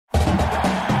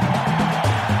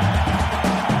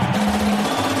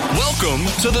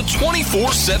Welcome to the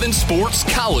 24/7 Sports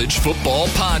College Football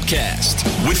Podcast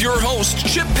with your hosts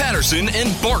Chip Patterson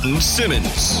and Barton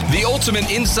Simmons. The ultimate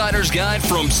insider's guide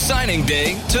from signing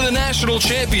day to the national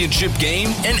championship game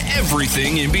and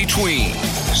everything in between.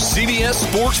 CBS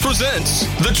Sports presents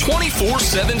the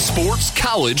 24/7 Sports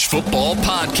College Football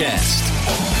Podcast.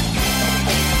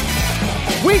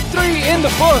 Week 3 in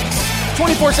the books.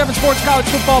 24/7 Sports College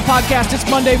Football Podcast. It's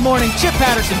Monday morning. Chip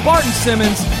Patterson, Barton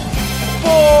Simmons.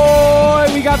 Boy,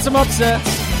 we got some upsets.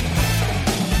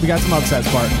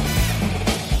 Barton.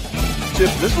 Chip,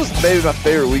 this was maybe my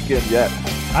favorite weekend yet.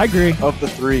 I agree. Of the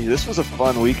three, this was a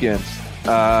fun weekend.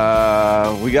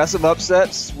 We got some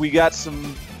upsets. We got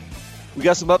some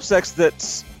upsets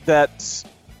that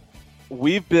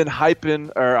we've been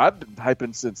hyping, or I've been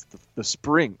hyping since the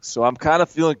spring. So I'm kind of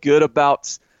feeling good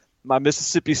about my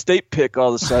Mississippi State pick all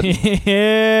of a sudden.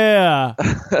 Yeah.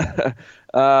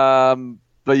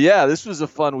 But yeah, this was a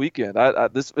fun weekend.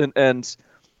 And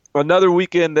another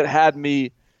weekend that had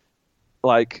me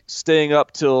like staying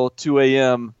up till 2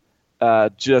 a.m.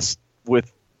 Just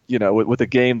with a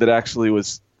game that actually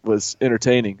was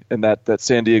entertaining, and that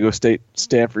San Diego State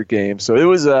Stanford game. So it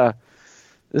was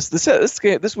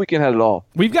this weekend had it all.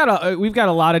 We've got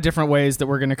a lot of different ways that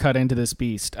we're going to cut into this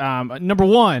beast. Number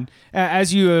one,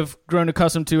 as you have grown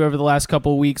accustomed to over the last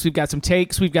couple of weeks, we've got some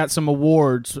takes, we've got some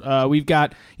awards, we've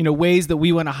got ways that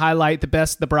we want to highlight the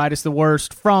best, the brightest, the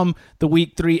worst from the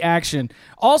Week 3 action.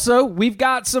 Also, we've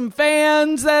got some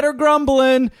fans that are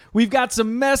grumbling. We've got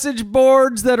some message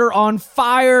boards that are on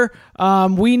fire.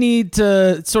 We need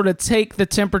to sort of take the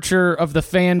temperature of the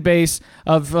fan base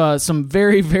of some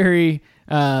very, very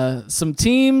some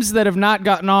teams that have not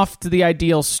gotten off to the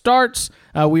ideal starts.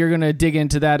 We are going to dig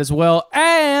into that as well.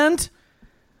 And,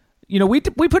 we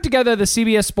put together the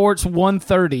CBS Sports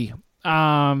 130.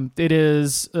 It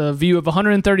is a view of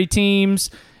 130 teams.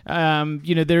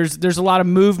 There's a lot of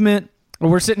movement.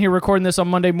 We're sitting here recording this on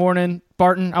Monday morning.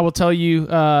 Barton, I will tell you,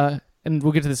 and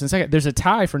we'll get to this in a second, there's a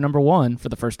tie for number one for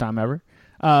the first time ever.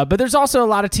 But there's also a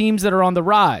lot of teams that are on the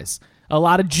rise. A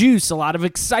lot of juice, a lot of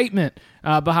excitement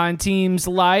behind teams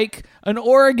like an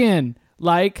Oregon,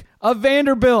 like a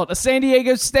Vanderbilt, a San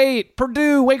Diego State,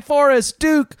 Purdue, Wake Forest,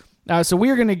 Duke. So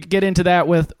we're going to get into that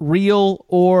with real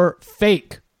or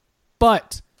fake.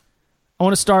 But I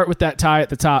want to start with that tie at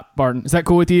the top, Barton. Is that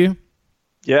cool with you?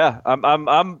 Yeah,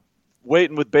 I'm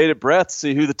waiting with bated breath to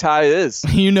see who the tie is.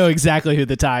 You know exactly who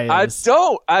the tie is.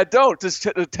 I don't. Just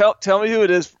tell me who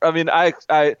it is. I mean, I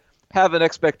have an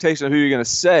expectation of who you're going to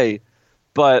say,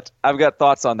 but I've got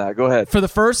thoughts on that. Go ahead. For the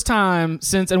first time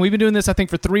since, and we've been doing this, I think,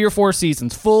 for 3 or 4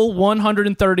 seasons, full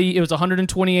 130. It was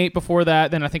 128 before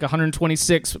that, then I think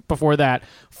 126 before that.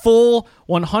 Full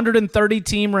 130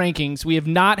 team rankings. We have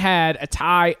not had a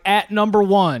tie at number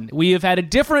one. We have had a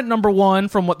different number one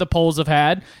from what the polls have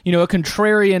had, a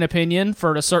contrarian opinion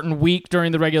for a certain week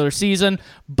during the regular season,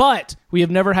 but we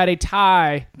have never had a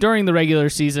tie during the regular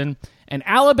season. And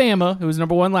Alabama, who was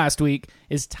number one last week,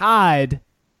 is tied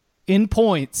in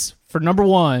points for number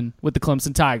one with the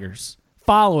Clemson Tigers,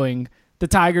 following the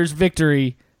Tigers'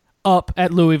 victory up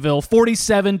at Louisville,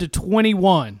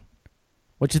 47-21.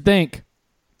 What you think?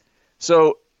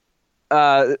 So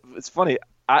it's funny.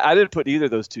 I didn't put either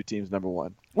of those two teams number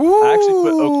one. Ooh, I actually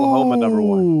put Oklahoma number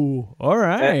one. All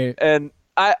right, and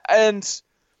I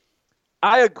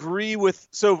agree with.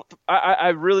 So I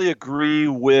really agree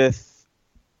with,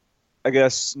 I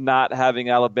guess, not having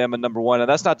Alabama number one, and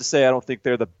that's not to say I don't think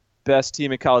they're the best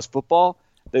team in college football.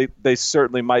 They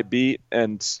certainly might be,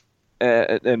 and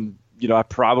I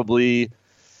probably,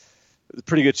 a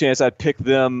pretty good chance I'd pick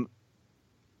them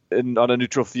on a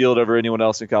neutral field over anyone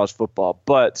else in college football.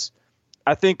 But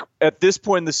I think at this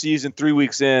point in the season, 3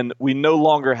 weeks in, we no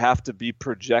longer have to be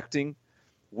projecting.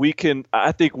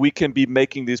 I think we can be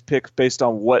making these picks based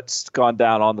on what's gone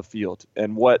down on the field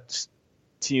and what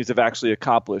teams have actually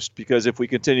accomplished. Because if we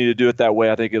continue to do it that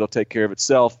way, I think it'll take care of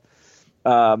itself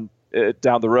down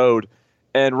the road.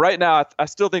 And right now, I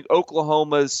still think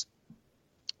Oklahoma's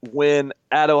win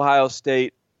at Ohio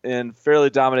State in fairly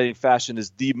dominating fashion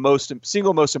is the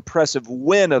single most impressive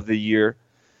win of the year,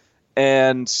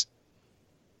 and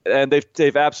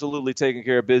they've absolutely taken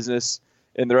care of business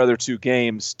in their other two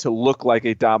games to look like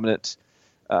a dominant,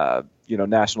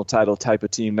 national title type of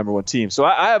team, number one team. So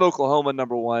I have Oklahoma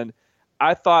number one.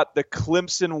 I thought the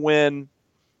Clemson win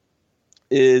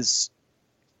is.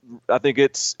 I think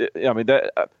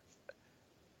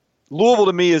Louisville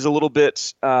to me is a little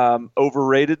bit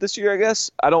overrated this year, I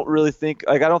guess. I don't think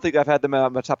I've had them out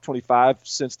in my top 25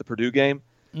 since the Purdue game.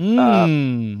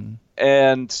 And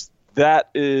that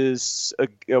is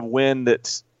a win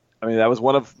that, that was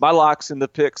one of my locks in the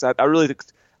picks. I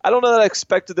I don't know that I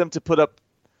expected them to put up.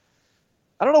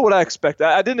 I don't know what I expected.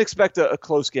 I didn't expect a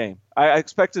close game. I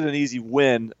expected an easy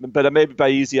win, but maybe by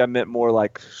easy I meant more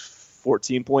like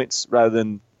 14 points rather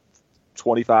than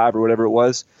 25 or whatever it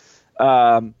was.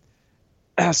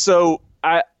 So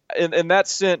in that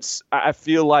sense, I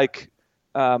feel like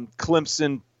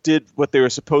Clemson did what they were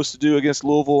supposed to do against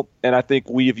Louisville, and I think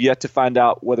we have yet to find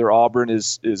out whether Auburn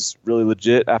is really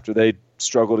legit after they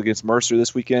struggled against Mercer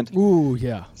this weekend. Ooh,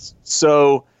 yeah.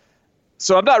 So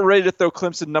I'm not ready to throw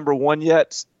Clemson number one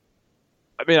yet.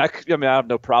 I mean, I have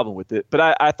no problem with it, but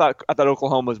I thought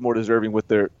Oklahoma was more deserving with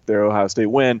their Ohio State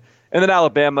win, and then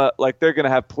Alabama, like, they're going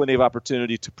to have plenty of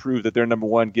opportunity to prove that they're number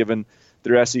one given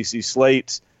their SEC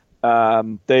slate.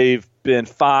 They've been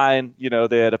fine. You know,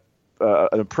 they had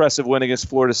an impressive win against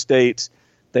Florida State.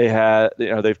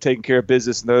 They've taken care of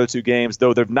business in the other two games,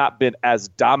 though they've not been as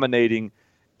dominating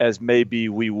as maybe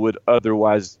we would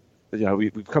otherwise,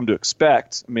 we've come to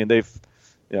expect. I mean,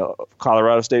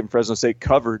 Colorado State and Fresno State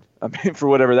covered, for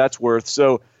whatever that's worth.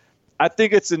 So I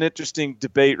think it's an interesting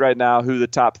debate right now who the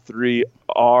top three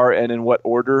are and in what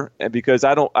order. And because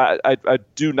I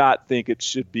do not think it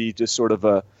should be just sort of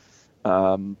a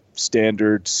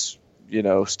standards,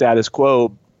 status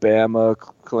quo, Bama,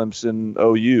 Clemson,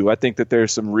 OU. I think that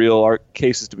there's some real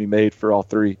cases to be made for all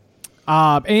three.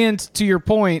 And to your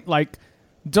point,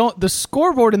 the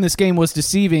scoreboard in this game was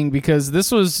deceiving because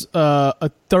this was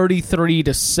a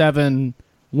 33-7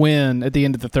 win at the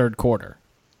end of the third quarter.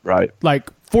 Right.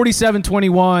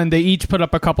 47-21, they each put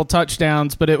up a couple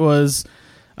touchdowns, but it was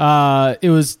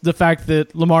the fact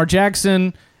that Lamar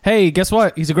Jackson, hey, guess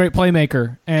what? He's a great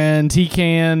playmaker, and he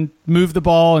can move the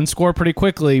ball and score pretty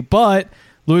quickly, but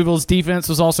Louisville's defense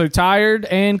was also tired,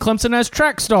 and Clemson has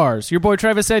track stars. Your boy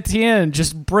Travis Etienne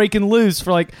just breaking loose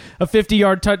for a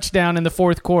 50-yard touchdown in the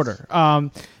fourth quarter.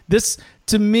 This,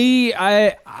 to me,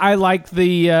 I like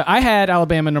I had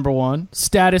Alabama number one,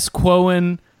 status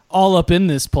quoing all up in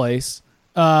this place.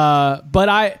 But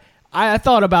I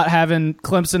thought about having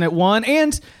Clemson at one,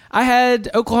 and I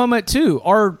had Oklahoma at two.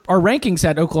 Our rankings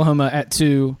had Oklahoma at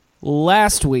two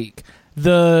last week.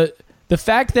 The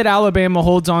fact that Alabama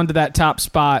holds on to that top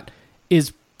spot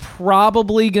is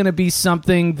probably going to be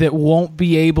something that won't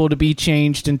be able to be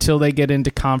changed until they get into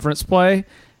conference play.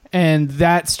 And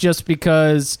that's just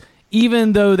because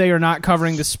even though they are not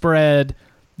covering the spread,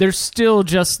 there's still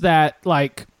just that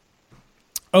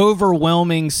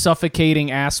overwhelming,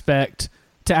 suffocating aspect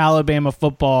to Alabama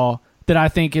football that I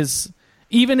think is,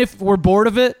 even if we're bored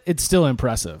of it, it's still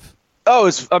impressive.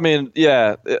 Alabama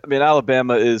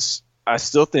is, I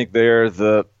still think they're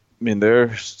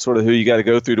sort of who you got to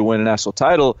go through to win a national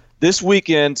title this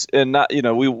weekend. And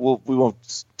we won't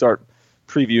start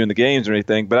previewing the games or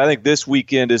anything, but I think this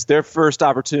weekend is their first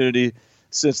opportunity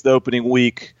since the opening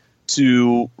week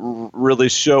to really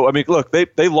show. Look,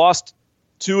 they lost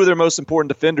two of their most important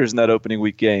defenders in that opening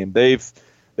week game. They've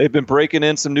been breaking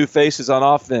in some new faces on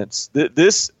offense.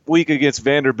 This week against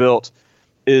Vanderbilt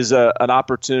is an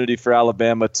opportunity for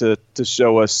Alabama to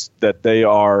show us that they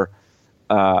are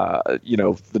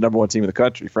the number one team in the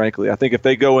country, frankly. I think if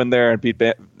they go in there and beat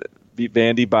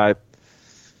Vandy by,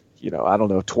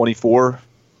 24,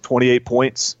 28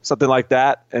 points, something like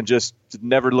that, and just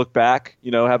never look back,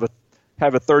 have a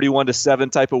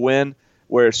 31-7 type of win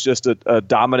where it's just a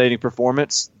dominating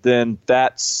performance, then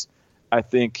that's, I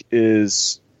think,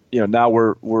 is, now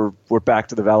we're back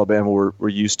to the Alabama we're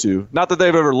used to. Not that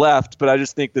they've ever left, but I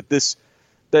just think that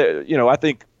I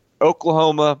think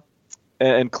Oklahoma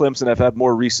and Clemson have had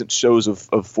more recent shows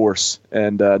of force,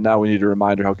 and now we need a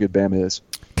reminder how good Bama is.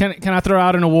 Can I throw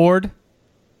out an award?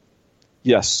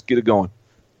 Yes, get it going.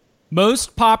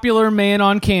 Most popular man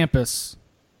on campus,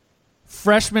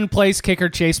 freshman place kicker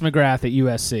Chase McGrath at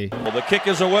USC. Well, the kick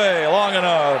is away long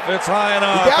enough. It's high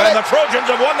enough, and the Trojans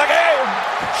have won the game.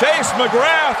 Chase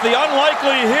McGrath, the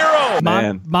unlikely hero.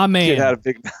 My man. Kid had a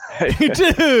big night.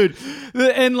 Dude.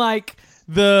 And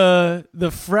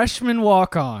the freshman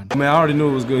walk-on. I already knew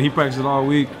it was good. He practiced it all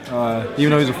week. Even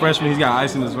though he's a freshman, he's got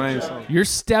ice in his veins. So. You're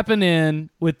stepping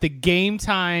in with the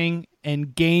game-tying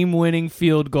and game-winning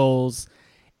field goals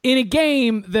in a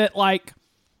game that,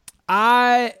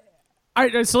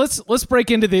 so let's break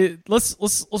into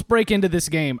let's break into this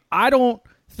game. I don't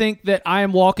think that I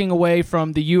am walking away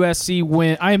from the USC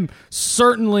win. I am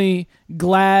certainly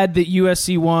glad that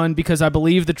USC won because I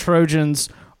believe the Trojans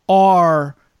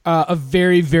are a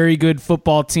very, very good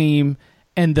football team,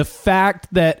 and the fact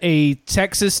that a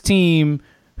Texas team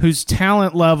whose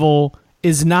talent level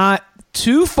is not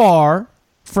too far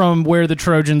from where the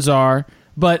Trojans are,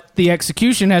 but the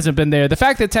execution hasn't been there. The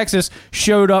fact that Texas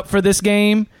showed up for this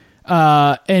game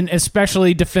and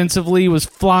especially defensively was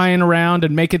flying around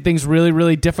and making things really,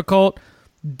 really difficult,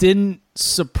 didn't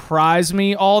surprise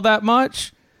me all that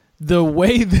much. The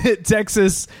way that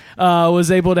Texas was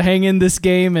able to hang in this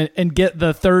game and get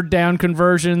the third down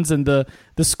conversions and the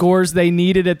scores they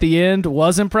needed at the end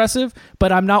was impressive,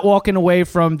 but I'm not walking away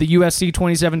from the USC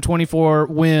 27-24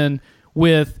 win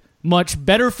with much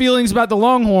better feelings about the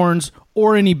Longhorns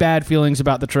or any bad feelings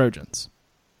about the Trojans.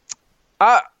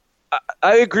 I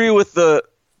agree with the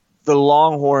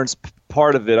Longhorns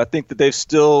part of it. I think that they've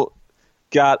still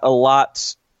got a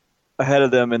lot ahead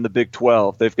of them in the Big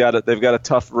 12. They've got a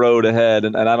tough road ahead,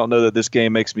 and I don't know that this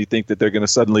game makes me think that they're going to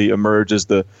suddenly emerge as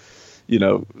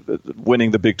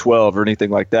winning the Big 12 or anything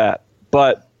like that.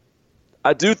 But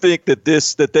I do think that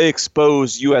they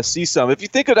expose USC some. If you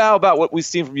think now about what we've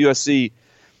seen from USC,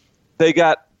 they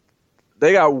got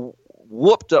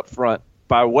whooped up front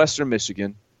by Western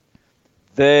Michigan.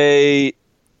 They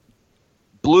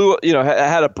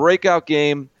had a breakout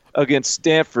game against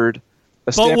Stanford.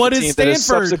 But what is team Stanford? That has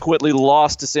subsequently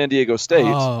lost to San Diego State.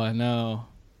 Oh, I know.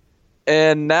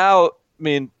 And now,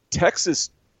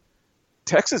 Texas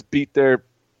beat them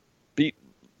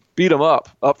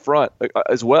up front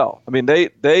as well. Our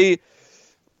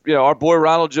boy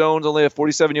Ronald Jones only had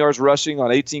 47 yards rushing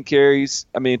on 18 carries.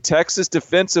 Texas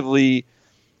defensively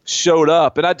showed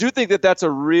up, and I do think that that's a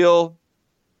real.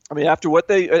 After what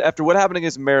happened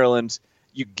against Maryland,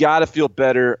 you got to feel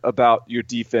better about your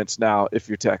defense now if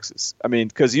you're Texas.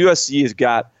 Because USC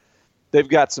they've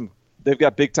got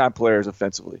big time players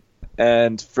offensively,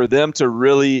 and for them to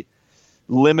really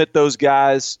limit those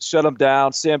guys, shut them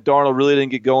down. Sam Darnold really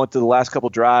didn't get going to the last couple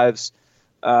drives.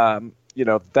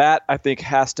 That I think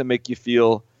has to make you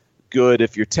feel good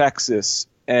if you're Texas,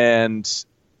 and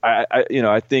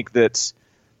I think that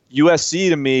USC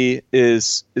to me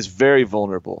is very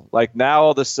vulnerable. Like now,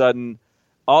 all of a sudden,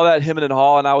 all that hemming and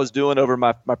hawing I was doing over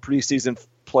my preseason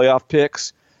playoff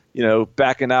picks,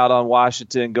 backing out on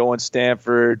Washington, going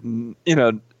Stanford, and,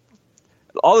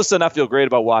 all of a sudden I feel great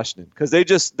about Washington because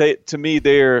to me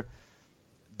they're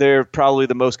probably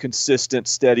the most consistent,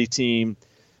 steady team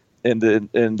in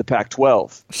the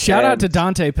Pac-12. Shout out to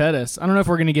Dante Pettis. I don't know if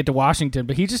we're going to get to Washington,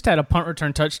 but he just had a punt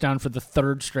return touchdown for the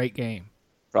third straight game.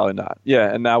 Probably not.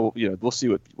 Yeah, and now we'll see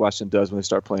what Washington does when they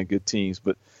start playing good teams,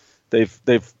 but they've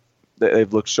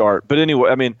looked sharp. But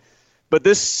anyway, but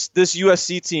this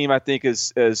USC team I think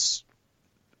is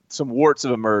some warts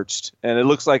have emerged, and it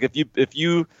looks like if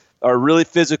you are really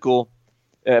physical,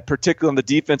 particularly on the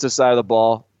defensive side of the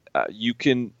ball, you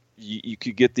could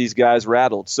get these guys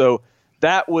rattled. So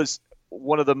that was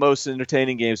one of the most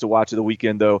entertaining games to watch of the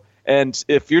weekend, though. And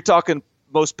if you're talking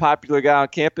most popular guy on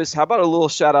campus, how about a little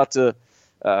shout out to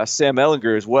Sam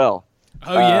Ehlinger as well?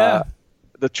 Oh yeah,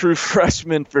 the true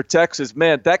freshman for Texas.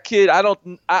 Man, that kid, I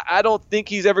don't think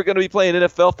he's ever going to be playing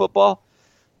NFL football,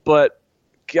 but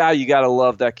God, you got to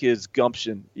love that kid's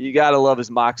gumption. You got to love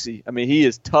his moxie. He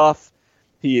is tough.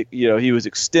 He was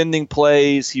extending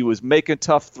plays. He was making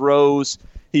tough throws.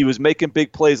 He was making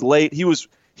big plays late. He was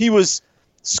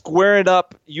squaring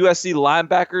up USC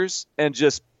linebackers and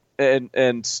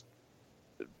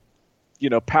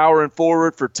powering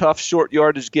forward for tough short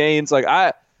yardage gains. What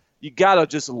a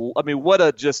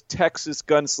Texas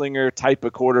gunslinger type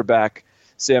of quarterback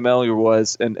Sam Ehlinger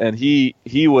was, and he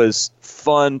was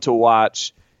fun to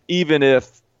watch, even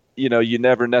if you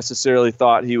never necessarily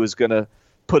thought he was going to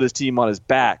put his team on his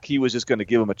back. He was just going to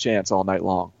give him a chance all night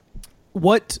long.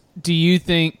 What do you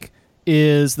think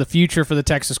is the future for the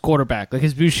Texas quarterback?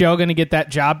 Is Buechele going to get that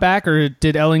job back, or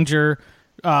did Ehlinger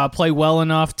play well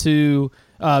enough to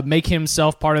make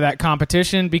himself part of that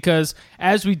competition? Because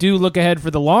as we do look ahead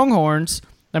for the Longhorns,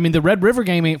 the Red River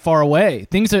game ain't far away.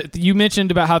 Things that you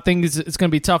mentioned about how it's going to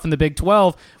be tough in the Big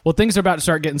 12. Well, things are about to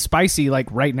start getting spicy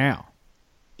right now.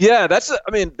 Yeah, that's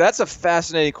a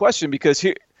fascinating question because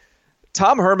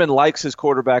Tom Herman likes his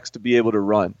quarterbacks to be able to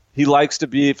run. He likes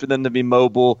for them to be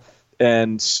mobile,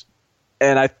 and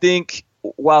I think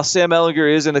while Sam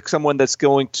Ehlinger isn't someone that's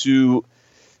going to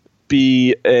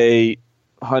be a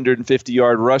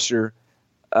 150-yard rusher,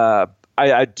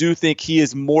 I do think he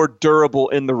is more durable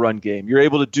in the run game. You're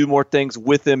able to do more things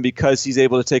with him because he's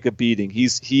able to take a beating. He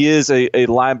is a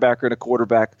linebacker and a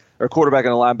quarterback, or a quarterback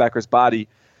in a linebacker's body,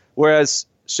 whereas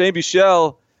Shane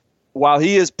Buechele, while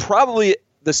he is probably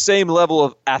the same level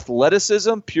of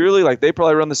athleticism, purely, they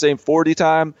probably run the same 40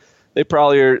 time, they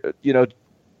probably are,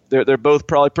 they're both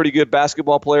probably pretty good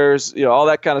basketball players, all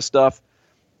that kind of stuff.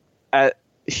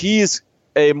 He's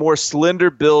a more slender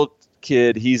built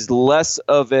kid. He's less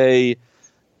of a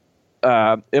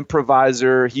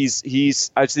improviser.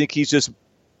 I think he's just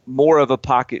more of a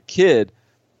pocket kid.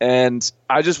 And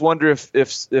I just wonder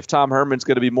if Tom Herman's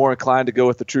going to be more inclined to go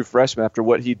with the true freshman after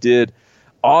what he did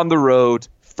on the road,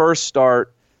 first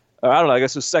start. I don't know. I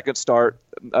guess his second start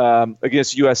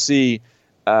against USC.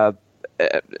 And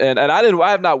I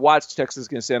have not watched Texas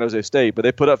against San Jose State, but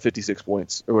they put up 56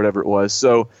 points or whatever it was.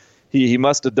 So he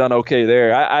must have done okay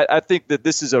there. I think that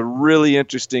this is a really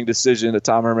interesting decision that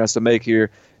Tom Herman has to make here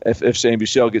if Shane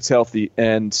Buechele gets healthy.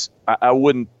 And I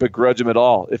wouldn't begrudge him at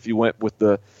all if you went with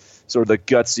the sort of the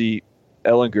gutsy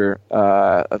Ehlinger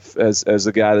as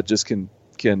a guy that just can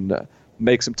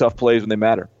make some tough plays when they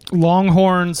matter.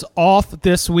 Longhorns off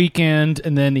this weekend,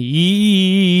 and then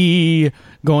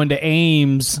going to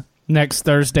Ames next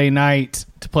Thursday night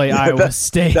to play Iowa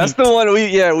State. That's the one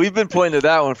we've been pointing to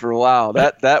that one for a while.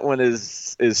 That one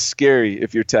is scary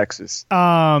if you're Texas.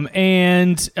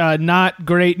 And not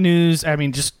great news. I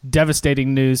mean, just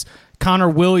devastating news. Connor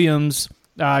Williams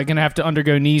going to have to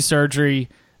undergo knee surgery.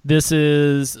 This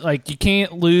is like, you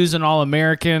can't lose an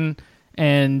All-American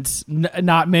and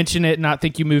not mention it, not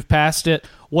think you move past it.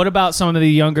 What about some of the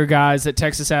younger guys that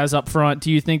Texas has up front?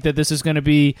 Do you think that this is going to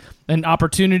be an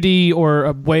opportunity or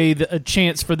a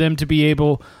chance for them to be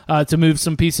able to move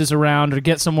some pieces around or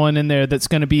get someone in there that's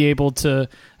going to be able to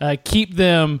keep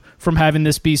them from having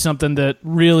this be something that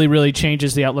really, really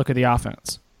changes the outlook of the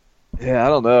offense? Yeah, I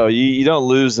don't know. You don't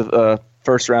lose a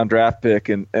first-round draft pick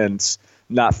and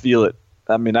not feel it.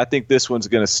 I mean, I think this one's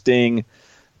going to sting.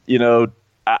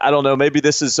 I don't know. Maybe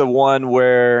this is a one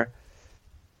where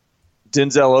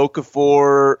Denzel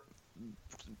Okafor,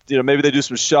 maybe they do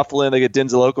some shuffling. They get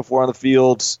Denzel Okafor on the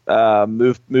field,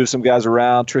 move some guys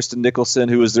around. Tristan Nicholson,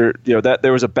 who was there,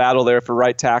 there was a battle there for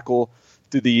right tackle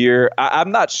through the year.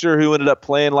 I'm not sure who ended up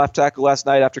playing left tackle last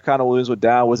night after Connor Williams went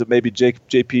down. Was it maybe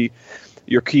JP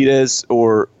Urquidez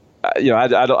or I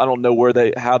don't know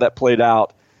how that played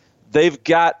out. They've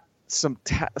got some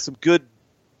good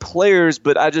players,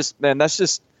 but that's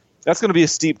going to be a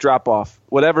steep drop off.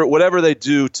 Whatever they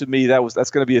do, to me, that's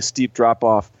going to be a steep drop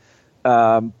off.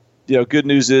 Good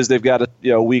news is they've got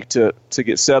a week to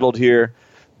get settled here,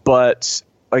 but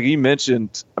like you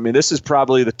mentioned, I mean, this is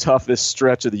probably the toughest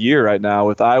stretch of the year right now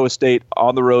with Iowa State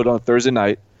on the road on Thursday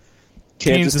night,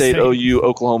 Kansas State, OU,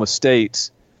 Oklahoma State.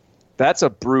 That's a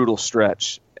brutal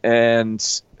stretch, and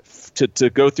to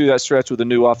go through that stretch with a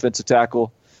new offensive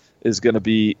tackle is going to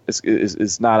be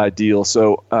is not ideal.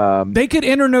 So they could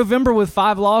enter November with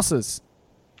 5 losses.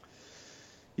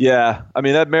 Yeah, I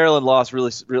mean that Maryland loss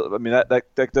really I mean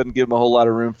that doesn't give them a whole lot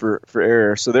of room for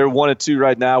error. So they're 1-2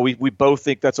 right now. We both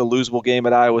think that's a losable game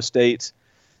at Iowa State,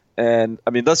 and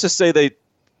I mean let's just say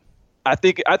I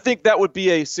think that would be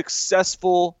a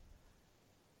successful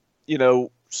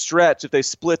stretch if they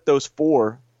split those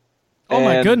 4. Oh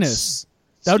my goodness,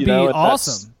 that would be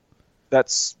awesome.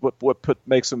 That's what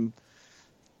makes them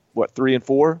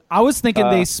 3-4. I was thinking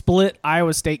they split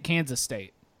Iowa State, Kansas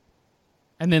State,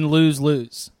 and then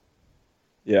lose.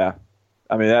 Yeah,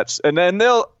 I mean and then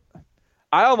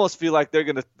I almost feel like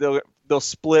they'll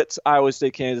split Iowa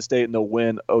State, Kansas State, and they'll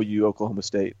win OU, Oklahoma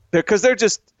State because they're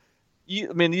just.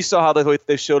 You saw how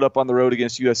they showed up on the road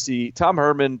against USC. Tom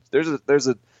Herman,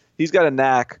 he's got a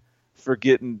knack for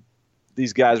getting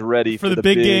these guys ready for the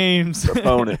big games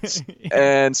opponents.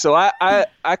 And so I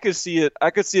could see it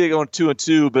going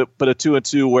 2-2, but a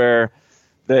 2-2 where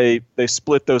they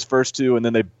split those first 2 and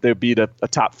then they beat a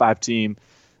top 5 team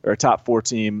or a top 4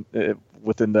 team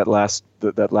within the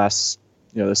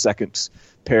second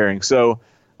pairing. So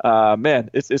man,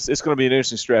 it's going to be an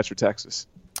interesting stretch for Texas.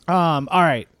 All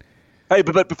right. Hey,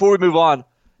 but before we move on,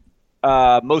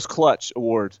 most clutch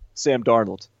award, Sam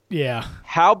Darnold. Yeah.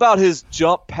 How about his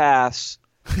jump pass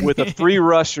with a free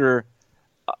rusher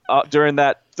during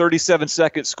that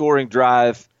 37-second scoring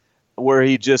drive where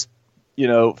he just,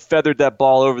 feathered that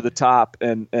ball over the top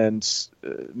and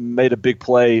made a big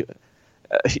play?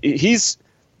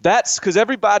 That's because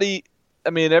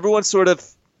everyone's sort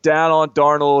of down on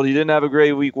Darnold. He didn't have a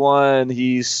great week 1.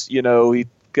 He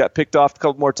got picked off a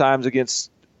couple more times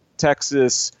against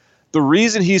Texas. The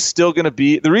reason he's still going to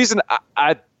be – the reason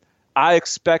I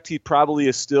expect he probably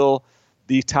is still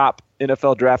the top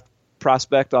NFL draft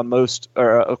prospect on most –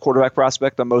 or a quarterback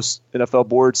prospect on most NFL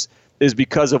boards is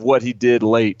because of what he did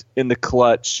late in the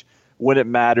clutch when it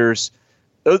matters.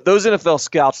 Those NFL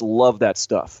scouts love that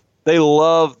stuff. They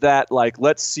love that, like,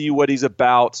 let's see what he's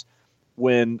about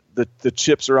when the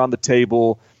chips are on the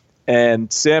table.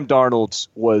 And Sam Darnold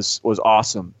was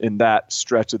awesome in that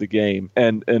stretch of the game,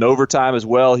 and overtime as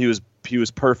well. He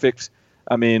was perfect.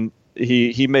 I mean,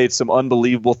 he made some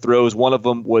unbelievable throws. One of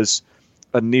them was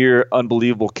a near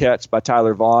unbelievable catch by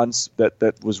Tyler Vaughns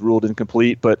that was ruled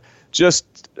incomplete, but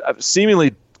just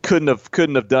seemingly couldn't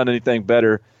have done anything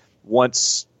better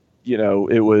once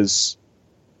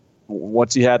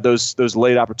once he had those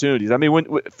late opportunities. I mean,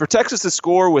 for Texas to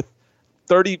score with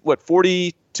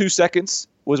 42 seconds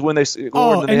was when they scored.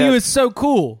 Oh, and he was so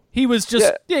cool. He was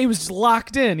just he was just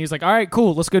locked in. He was like, all right,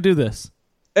 cool, let's go do this.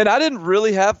 And I didn't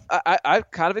really I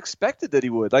kind of expected that he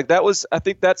would. Like I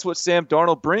think that's what Sam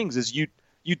Darnold brings is you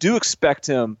do expect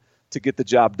him to get the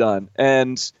job done.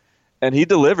 And he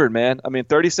delivered, man. I mean,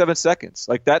 37 seconds.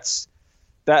 Like that's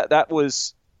a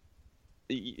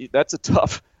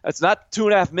tough. That's not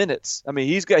 2.5 minutes. I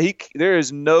mean, there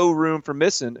is no room for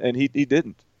missing, and he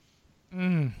didn't.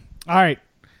 All right.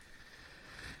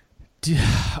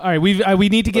 All right, we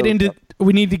need to get into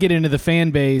the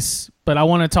fan base, but I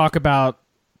want to talk about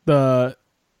the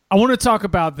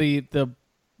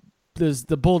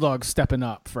Bulldogs stepping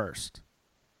up first.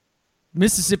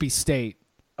 Mississippi State,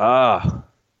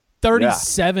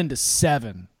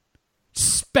 37-7,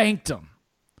 spanked them.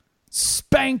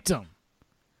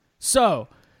 So,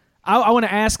 I want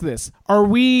to ask this: are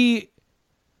we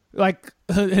like,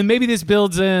 and maybe this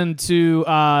builds into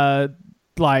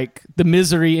like the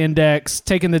misery index,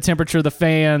 taking the temperature of the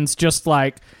fans, just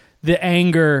like the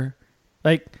anger,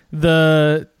 like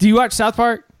do you watch South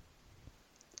Park?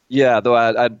 Yeah, though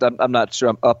I'm not sure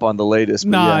I'm up on the latest.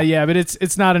 But but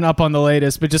it's not an up on the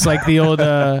latest, but just like the old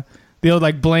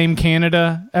like Blame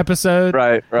Canada episode.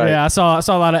 Right. Yeah, I saw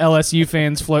a lot of LSU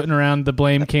fans floating around the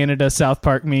Blame Canada South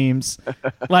Park memes.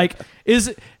 Like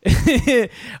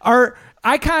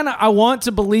I want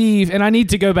to believe, and I need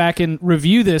to go back and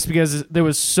review this because there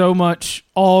was so much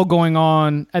all going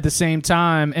on at the same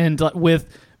time. And with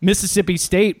Mississippi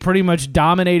State pretty much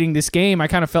dominating this game, I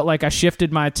kind of felt like I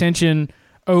shifted my attention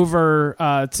over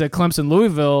to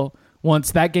Clemson-Louisville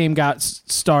once that game got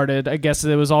started. I guess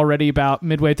it was already about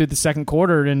midway through the second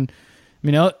quarter. And,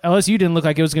 LSU didn't look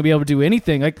like it was going to be able to do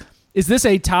anything. Like, is this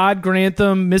a Todd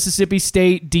Grantham Mississippi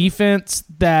State defense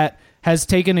that has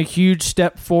taken a huge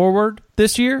step forward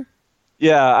this year?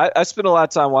 Yeah, I spent a lot of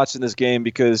time watching this game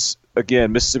because,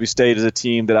 again, Mississippi State is a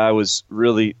team that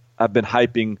I've been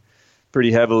hyping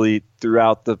pretty heavily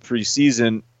throughout the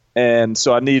preseason, and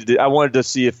so I wanted to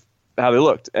see how they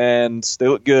looked, and they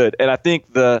looked good. And I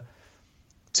think to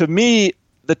me,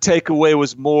 the takeaway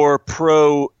was more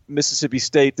pro Mississippi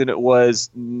State than it was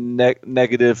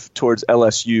negative towards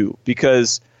LSU,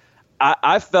 because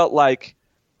I felt like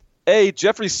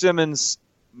Jeffrey Simmons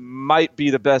might be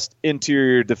the best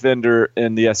interior defender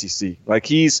in the SEC. Like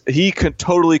he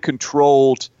totally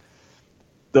controlled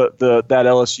that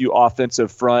LSU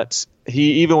offensive front.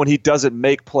 Even when he doesn't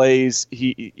make plays,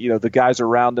 the guys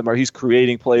around him, or he's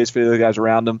creating plays for the other guys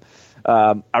around him.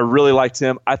 I really liked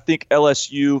him. I think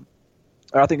Mississippi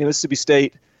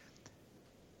State,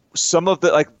 some of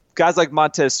the guys like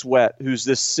Montez Sweat, who's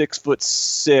this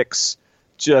 6'6",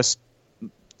 just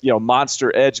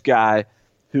monster edge guy,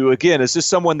 who again is just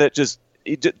someone that there's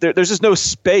just no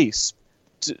space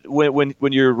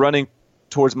when you're running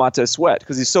towards Montez Sweat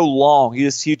because he's so long.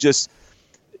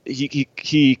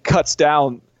 He cuts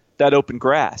down that open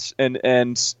grass, and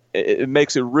it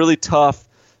makes it really tough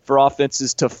for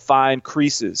offenses to find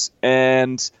creases.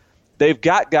 And they've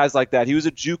got guys like that. He was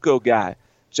a JUCO guy.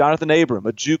 Jonathan Abram,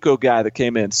 a JUCO guy that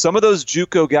came in. Some of those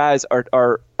JUCO guys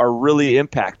are really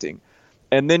impacting.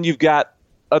 And then you've got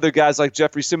other guys like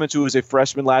Jeffrey Simmons, who was a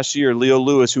freshman last year, Leo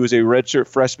Lewis, who was a redshirt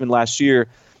freshman last year,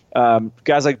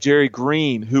 guys like Jerry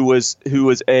Green, who's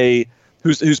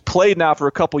played now for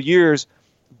a couple years,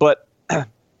 but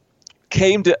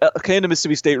came to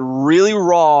Mississippi State really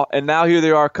raw, and now here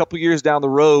they are a couple years down the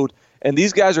road, and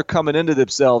these guys are coming into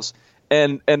themselves,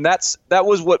 and that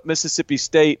was what Mississippi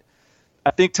State.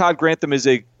 I think Todd Grantham is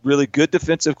a really good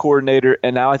defensive coordinator,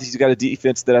 and now I think he's got a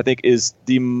defense that I think is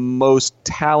the most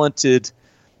talented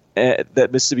that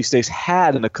Mississippi State's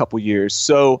had in a couple years.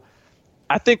 So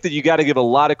I think that you got to give a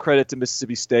lot of credit to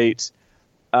Mississippi State.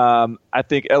 I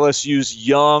think LSU's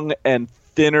young and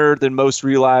thinner than most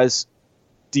realize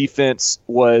defense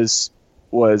was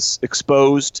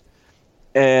exposed.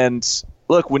 And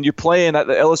look, when you're playing,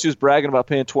 LSU's bragging about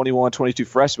playing 21, 22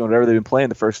 freshmen, whatever they've been playing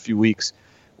the first few weeks.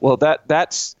 Well,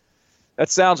 that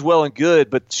sounds well and good,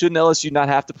 but shouldn't LSU not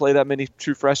have to play that many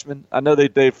true freshmen? I know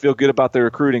they feel good about their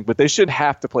recruiting, but they shouldn't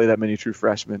have to play that many true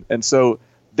freshmen. And so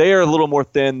they are a little more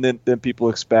thin than people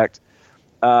expect.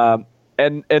 And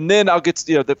then I'll get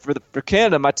to, for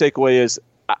Canada, my takeaway is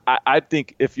I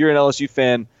think if you're an LSU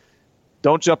fan,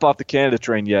 don't jump off the Canada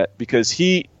train yet, because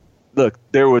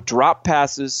there were drop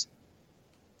passes,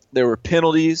 there were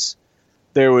penalties,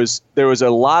 there was a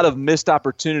lot of missed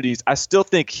opportunities. I still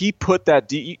think he put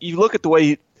that. You look at the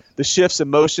way the shifts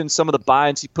and motions, some of the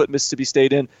binds he put Mississippi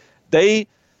State in. They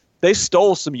they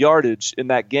stole some yardage in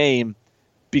that game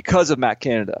because of Matt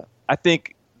Canada. I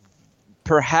think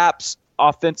perhaps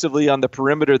offensively on the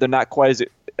perimeter, they're not quite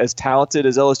as talented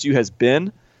as LSU has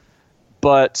been.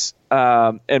 But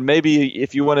and maybe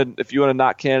if you want to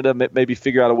knock Canada, maybe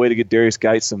figure out a way to get Darius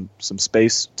Geitz some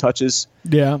space touches.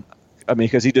 Yeah, I mean,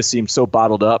 because he just seems so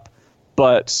bottled up.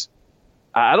 But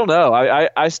I don't know.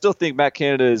 I still think Matt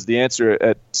Canada is the answer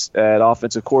at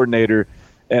offensive coordinator,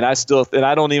 and I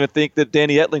don't even think that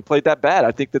Danny Etling played that bad.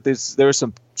 I think that there were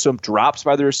some drops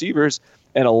by the receivers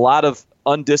and a lot of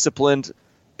undisciplined,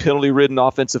 penalty-ridden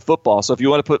offensive football. So if you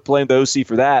want to blame the OC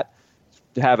for that,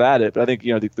 have at it. But I think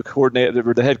the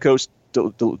coordinator, the head coach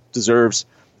deserves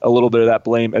a little bit of that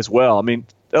blame as well. I mean,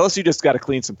 LSU just got to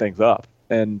clean some things up,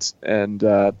 and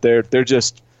they're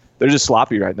just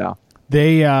sloppy right now.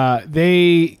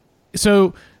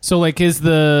 So like is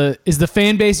the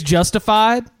fan base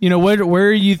justified?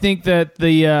 Where you think that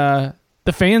the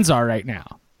fans are right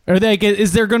now?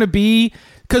 Is there going to be?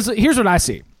 Because here's what I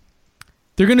see: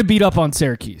 they're going to beat up on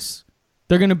Syracuse,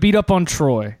 they're going to beat up on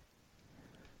Troy.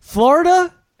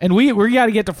 Florida, and we got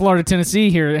to get to Florida,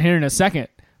 Tennessee here in a second.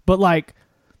 But like,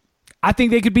 I think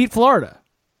they could beat Florida.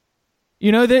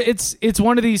 It's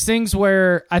one of these things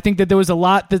where I think that there was a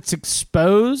lot that's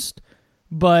exposed,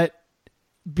 but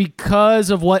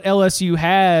because of what LSU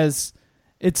has,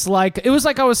 it was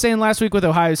like I was saying last week with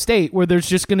Ohio State, where there's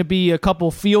just going to be a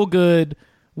couple feel good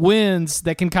wins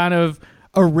that can kind of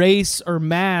erase or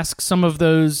mask some of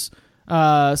those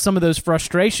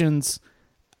frustrations.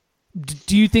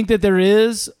 Do you think that there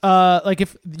is,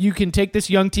 if you can take this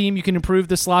young team, you can improve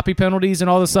the sloppy penalties, and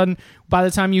all of a sudden, by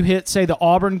the time you hit, say, the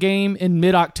Auburn game in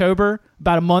mid-October,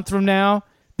 about a month from now,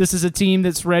 this is a team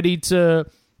that's ready to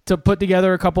put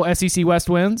together a couple SEC West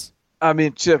wins? I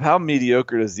mean, Chip, how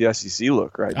mediocre does the SEC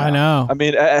look right now? I know. I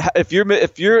mean, if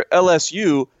you're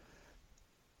LSU,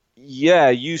 yeah,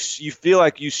 you feel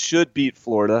like you should beat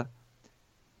Florida.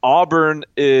 Auburn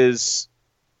is...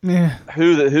 Yeah.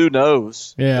 Who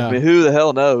knows? Yeah. I mean, who the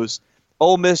hell knows?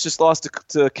 Ole Miss just lost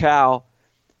to Cal.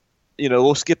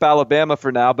 We'll skip Alabama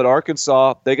for now, but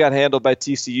Arkansas, they got handled by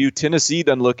TCU. Tennessee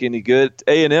doesn't look any good.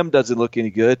 A&M doesn't look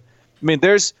any good. I mean,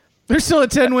 there's still a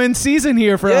 10-win season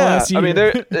here for LSU. I mean,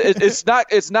 it's not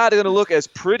going to look as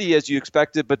pretty as you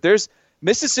expected, but there's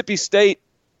Mississippi State.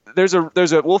 There's a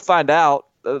we'll find out,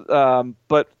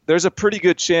 but there's a pretty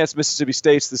good chance Mississippi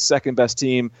State's the second best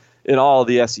team in all of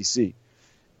the SEC.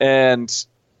 And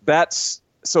that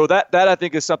I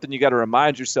think is something you got to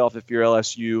remind yourself if you're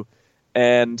LSU.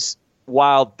 And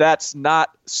while that's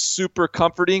not super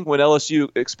comforting when LSU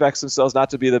expects themselves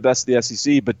not to be the best of the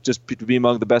SEC, but just to be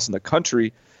among the best in the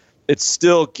country, it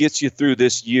still gets you through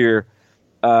this year.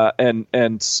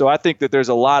 And so I think that there's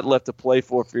a lot left to play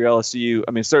for your LSU.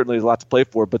 I mean, certainly there's a lot to play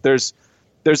for, but there's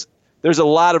a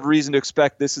lot of reason to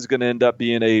expect this is going to end up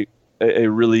being a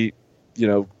really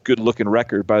good-looking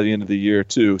record by the end of the year,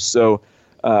 too. So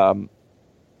the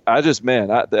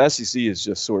SEC is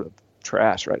just sort of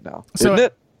trash right now. Isn't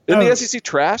it? Isn't the SEC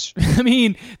trash? I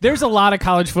mean, there's a lot of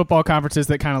college football conferences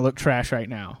that kind of look trash right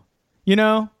now.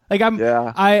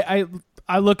 I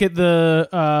look at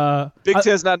the Big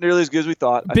Ten's not nearly as good as we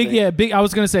thought. I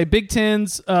was going to say Big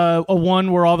Ten's a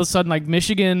one where all of a sudden, like,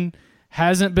 Michigan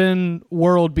hasn't been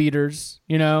world beaters.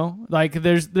 Like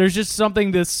there's just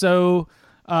something that's so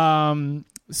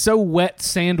wet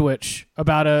sandwich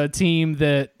about a team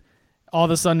that all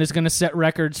of a sudden is going to set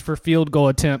records for field goal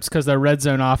attempts because their red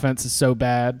zone offense is so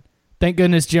bad. Thank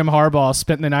goodness Jim Harbaugh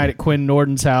spent the night at Quinn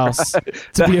Norton's house.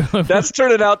 That's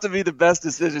turning out to be the best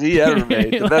decision he ever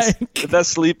made. The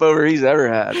best sleepover he's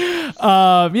ever had.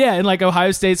 And like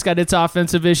Ohio State's got its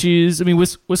offensive issues. I mean,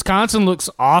 Wisconsin looks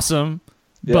awesome,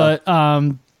 but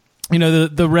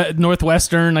the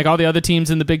Northwestern, like all the other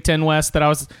teams in the Big Ten West that I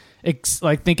was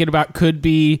thinking about could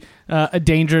be a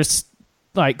dangerous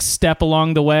step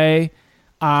along the way.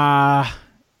 I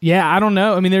don't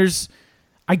know. I mean,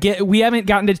 we haven't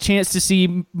gotten a chance to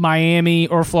see Miami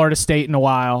or Florida State in a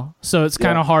while, so it's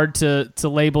kind of hard to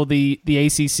label the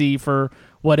ACC for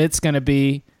what it's going to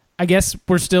be. I guess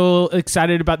we're still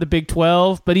excited about the Big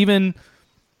 12, but even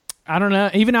out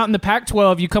in the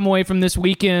Pac-12, you come away from this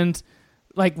weekend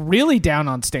really down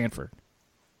on Stanford.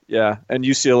 Yeah, and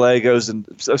UCLA goes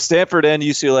Stanford and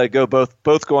UCLA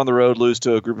both go on the road, lose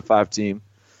to a Group of 5 team.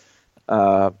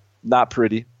 Not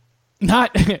pretty.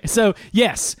 So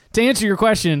yes, to answer your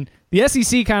question, the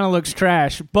SEC kind of looks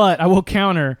trash, but I will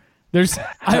counter.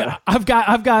 I've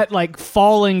got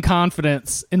falling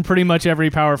confidence in pretty much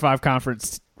every Power 5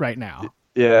 conference right now.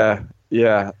 Yeah,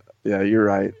 you're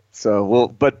right. So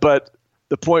but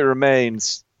the point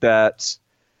remains that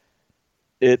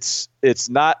it's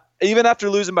not even after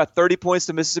losing by 30 points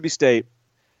to Mississippi State,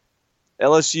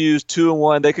 LSU's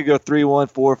 2-1. They could go 3-1,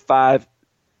 4, 5,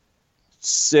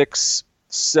 6,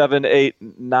 7,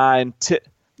 8, 9,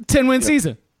 10-win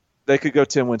season. They could go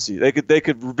 10-win season. They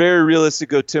could very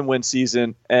realistically go 10-win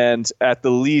season, and at the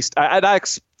least,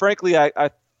 frankly, I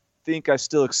think I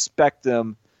still expect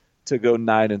them to go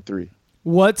 9-3.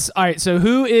 All right? So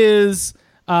who is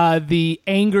the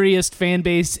angriest fan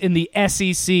base in the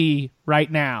SEC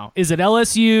right now? Is it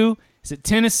LSU? Is it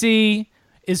Tennessee?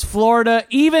 Is Florida,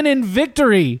 even in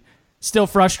victory, still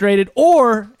frustrated?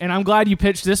 Or, and I'm glad you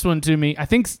pitched this one to me, I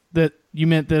think that you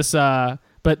meant this,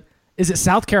 but is it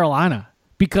South Carolina?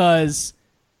 Because,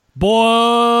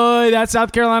 boy, that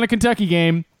South Carolina-Kentucky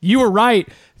game, you were right.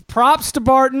 Props to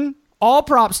Barton. All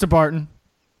props to Barton.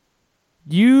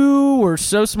 You were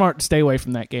so smart to stay away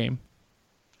from that game.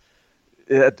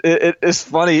 It's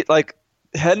funny. Like,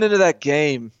 heading into that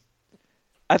game,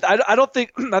 I don't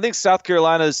think – I think South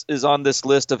Carolina is on this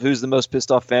list of who's the most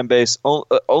pissed off fan base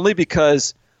only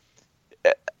because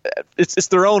it's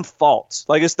their own fault.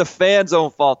 Like, it's the fans' own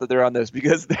fault that they're on this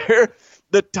because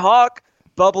the talk –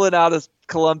 bubbling out of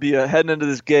Columbia heading into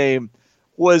this game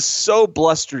was so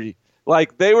blustery.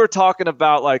 Like, they were talking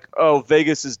about, like, oh,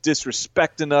 Vegas is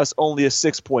disrespecting us, only a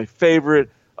 6-point favorite.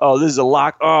 Oh, this is a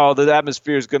lock. Oh, the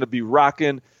atmosphere is going to be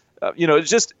rocking.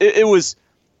 It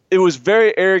was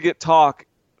very arrogant talk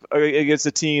against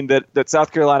a team that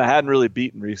South Carolina hadn't really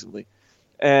beaten recently.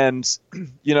 And,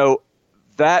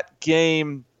 that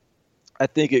game, I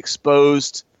think,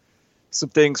 exposed some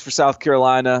things for South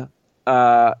Carolina.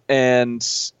 And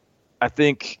I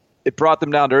think it brought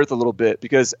them down to earth a little bit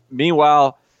because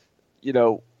meanwhile,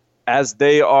 as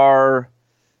they are,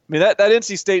 that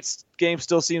NC State game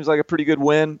still seems like a pretty good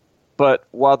win, but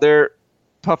while they're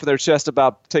puffing their chest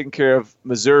about taking care of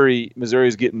Missouri,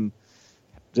 Missouri's getting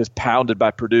just pounded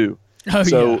by Purdue. Oh,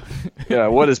 so yeah,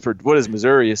 what is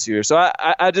Missouri this year? So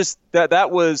I just,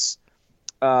 that was,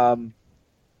 that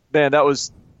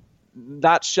was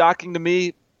not shocking to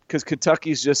me because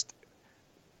Kentucky's just,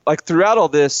 like, throughout all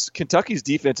this, Kentucky's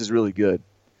defense is really good.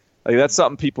 Like, that's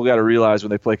something people got to realize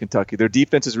when they play Kentucky. Their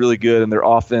defense is really good, and their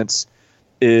offense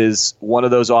is one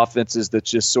of those offenses that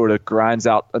just sort of grinds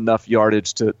out enough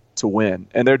yardage to win.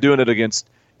 And they're doing it against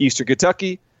Eastern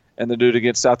Kentucky, and they'll do it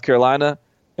against South Carolina,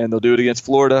 and they'll do it against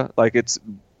Florida. Like, it's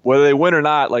whether they win or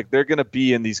not, like, they're going to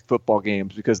be in these football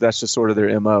games because that's just sort of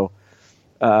their MO.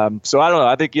 So I don't know.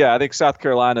 I think South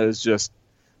Carolina is just,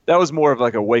 that was more of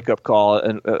like a wake-up call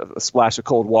and a splash of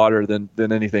cold water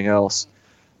than anything else.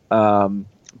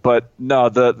 But no,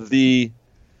 the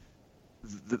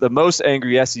most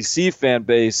angry SEC fan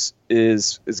base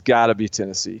is got to be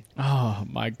Tennessee. Oh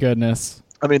my goodness!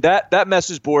 I mean, that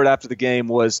message board after the game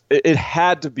was it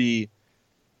had to be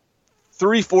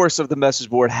 3/4 of the message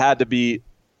board had to be.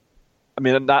 I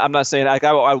mean, I'm not saying like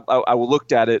I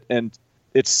looked at it and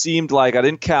it seemed like I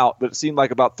didn't count, but it seemed like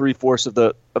about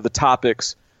 3/4 of the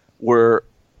topics were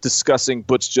discussing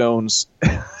Butch Jones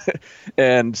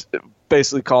and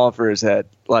basically calling for his head.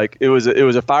 Like it was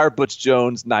a fire Butch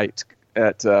Jones night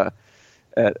at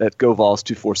Go Vols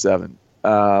 247.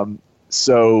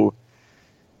 So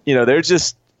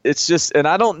it's just, and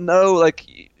I don't know,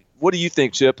 like, what do you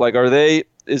think, Chip? Like,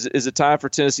 is it time for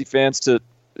Tennessee fans to,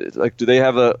 like, do they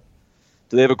have a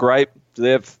gripe?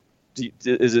 Is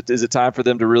it time for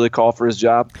them to really call for his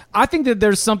job? I think that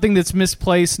there's something that's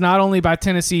misplaced not only by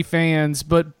Tennessee fans,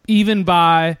 but even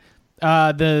by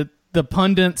the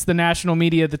pundits, the national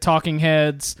media, the talking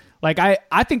heads. Like,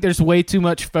 I think there's way too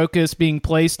much focus being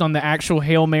placed on the actual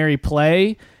Hail Mary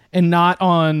play and not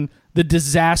on the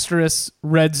disastrous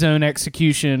red zone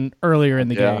execution earlier in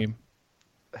the game.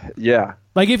 Yeah.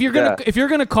 Like, if you're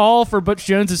gonna call for Butch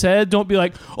Jones's head, don't be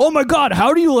like, "Oh my God,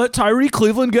 how do you let Tyree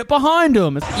Cleveland get behind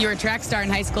him?" You were a track star in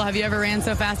high school. Have you ever ran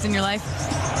so fast in your life?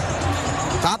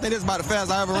 I think it's about the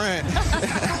fastest I ever ran.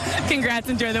 Congrats,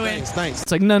 enjoy the win. Thanks.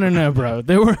 It's like, no, bro.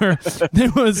 There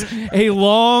was a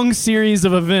long series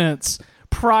of events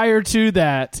prior to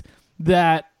that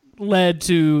led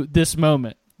to this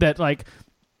moment. That, like,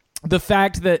 the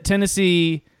fact that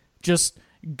Tennessee just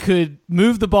could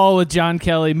move the ball with John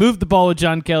Kelly,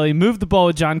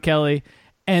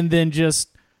 and then just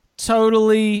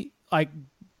totally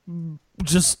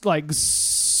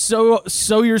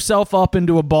sew yourself up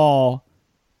into a ball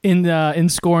in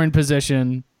scoring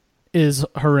position is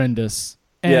horrendous.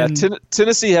 And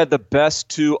Tennessee had the best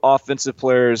two offensive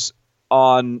players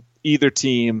on either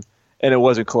team, and it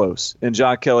wasn't close. And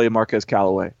John Kelly and Marquez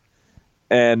Callaway.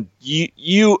 And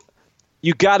you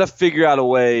got to figure out a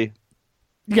way.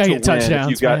 You gotta get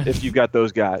touchdowns if you've got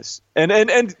those guys. And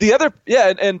the other,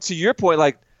 and to your point,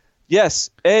 like, yes,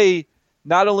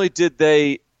 not only did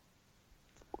they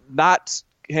not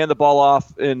hand the ball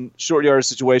off in short yardage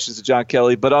situations to John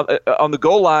Kelly, but on the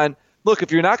goal line, look,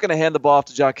 if you're not going to hand the ball off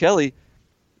to John Kelly,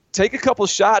 take a couple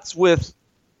shots with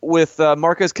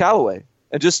Marquez Callaway.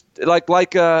 And just like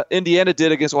Indiana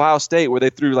did against Ohio State, where they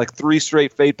threw like 3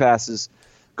 straight fade passes,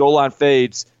 goal line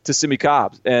fades to Simi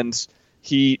Cobbs. And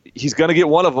he's going to get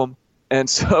one of them. And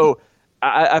so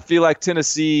I feel like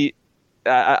Tennessee,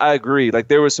 I agree. Like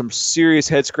there was some serious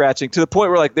head scratching to the point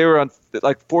where like they were on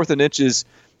like 4th and inches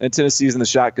and Tennessee's in the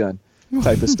shotgun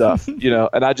type of stuff,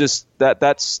 and I just I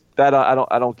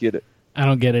don't get it. I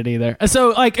don't get it either. So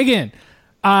like, again,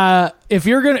 if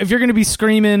you're gonna be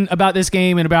screaming about this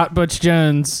game and about Butch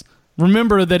Jones,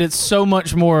 remember that it's so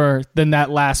much more than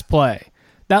that last play.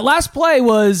 That last play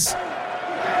was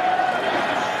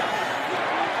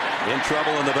in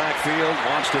trouble in the backfield,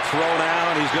 wants to throw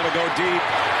now, and he's going to go deep.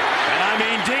 And I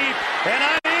mean deep, and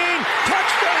I mean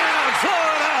touchdown,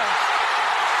 Florida!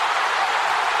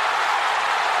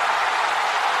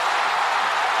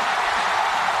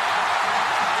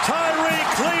 Tyree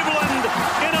Cleveland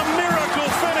in a miracle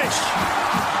finish.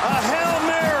 A Hail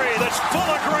Mary that's full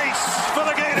of grace for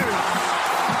the Gators.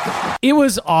 It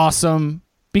was awesome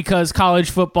because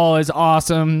college football is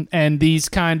awesome, and these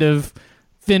kind of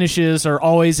finishes are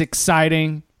always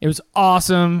exciting. It was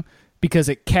awesome because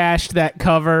it cashed that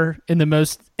cover in the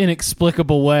most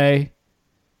inexplicable way,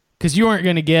 because you weren't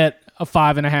going to get a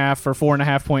 5.5 or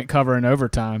 4.5 point cover in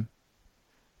overtime.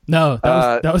 No,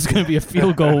 that was going to be a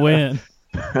field goal win.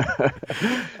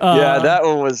 That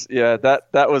one was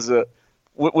that was a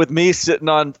with me sitting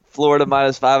on Florida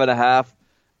minus 5.5.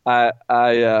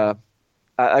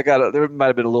 I got there might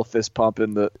have been a little fist pump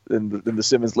in the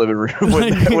Simmons living room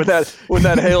when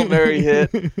that Hail Mary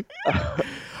hit.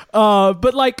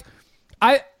 But like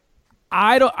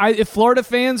if Florida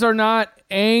fans are not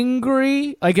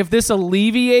angry, like if this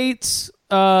alleviates,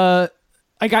 I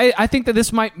think that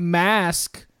this might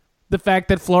mask the fact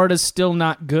that Florida's still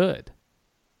not good.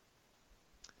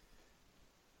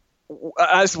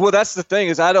 Well, that's the thing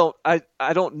is I don't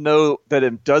know that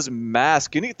it doesn't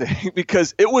mask anything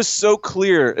because it was so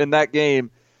clear in that game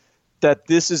that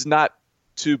this is not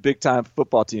 2 big-time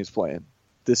football teams playing.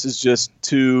 This is just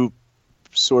 2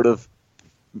 sort of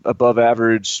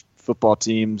above-average football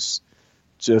teams.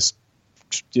 Just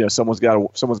someone's got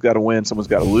to win, someone's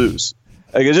got to lose.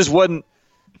 Like it just wasn't.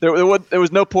 There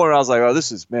was no point where I was like, oh,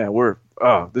 this is like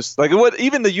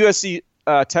even the USC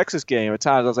Texas game at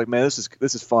times I was like, man,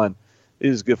 this is fun. It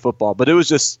is good football, but it was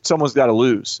just someone's got to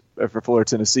lose for Florida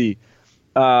Tennessee.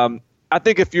 I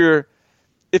think if you're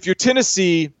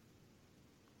Tennessee,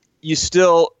 you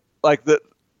still like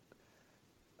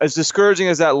as discouraging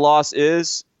as that loss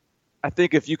is. I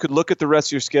think if you could look at the rest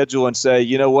of your schedule and say,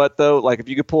 you know what though, like if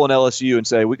you could pull an LSU and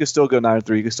say we could still go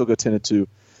 9-3, you could still go 10-2.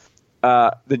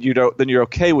 Then you're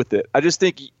okay with it. I just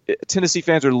think Tennessee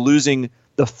fans are losing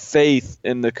the faith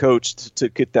in the coach to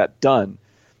get that done.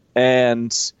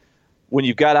 And when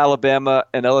you've got Alabama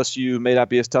and LSU may not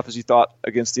be as tough as you thought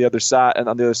against the other side and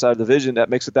on the other side of the division, that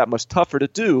makes it that much tougher to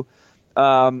do.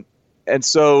 And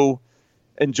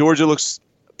Georgia looks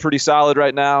pretty solid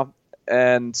right now.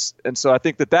 And so I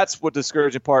think that's what the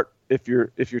discouraging part if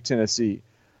you're Tennessee.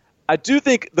 I do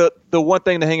think the one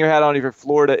thing to hang your hat on if you're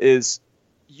Florida is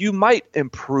you might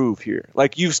improve here.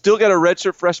 Like you've still got a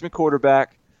redshirt freshman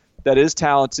quarterback that is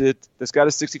talented, that's got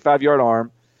a 65-yard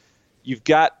arm. You've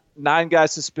got 9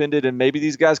 guys suspended, and maybe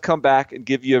these guys come back and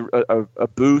give you a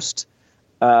boost.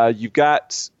 You've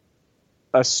got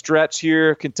a stretch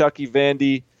here, Kentucky,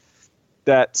 Vandy,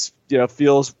 that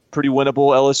feels pretty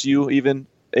winnable. LSU, even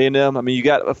A&M. I mean, you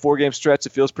got a 4-game stretch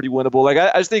that feels pretty winnable. Like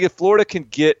I just think if Florida can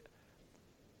get,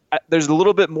 there's a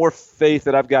little bit more faith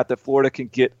that I've got that Florida can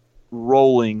get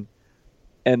rolling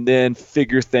and then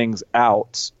figure things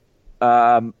out.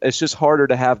 It's just harder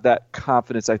to have that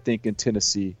confidence, I think, in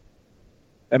Tennessee.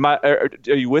 Are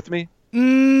you with me?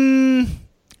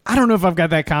 I don't know if I've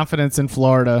got that confidence in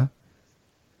Florida.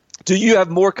 Do you have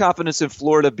more confidence in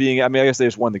Florida being? I mean, I guess they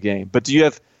just won the game, but do you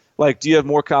have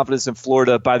more confidence in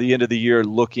Florida by the end of the year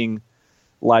looking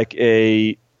like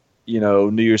a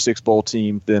New Year's Six bowl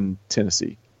team than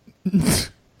Tennessee? Is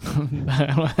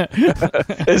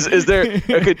there?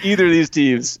 Could either of these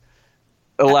teams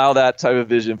allow that type of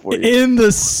vision for you? In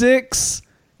the 6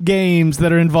 games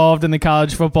that are involved in the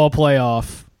college football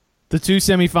playoff, the 2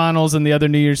 semifinals and the other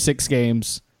New Year's Six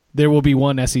games, there will be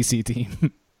one SEC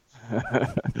team.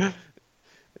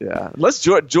 Yeah, let's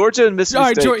Georgia and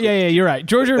Mississippi State. Yeah, you're right.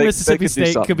 Georgia and Mississippi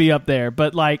State could be up there,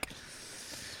 but like,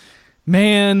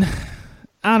 man,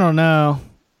 I don't know.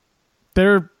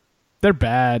 They're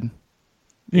bad.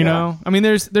 You know? I mean,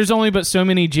 there's only but so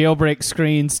many jailbreak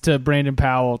screens to Brandon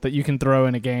Powell that you can throw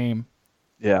in a game.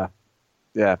 Yeah.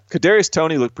 Yeah. Kadarius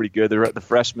Toney looked pretty good, the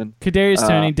freshman. Kadarius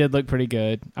Toney did look pretty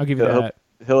good. I'll give you that.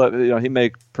 He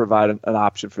may provide an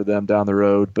option for them down the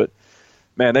road, but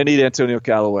man, they need Antonio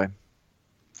Callaway.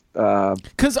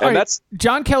 Because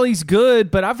John Kelly's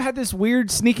good, but I've had this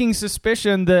weird sneaking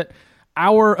suspicion that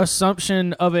our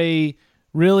assumption of a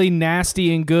really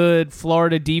nasty and good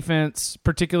Florida defense,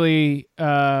 particularly,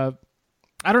 I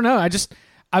don't know.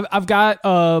 I've got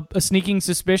a sneaking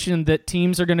suspicion that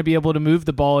teams are going to be able to move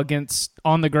the ball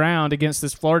on the ground against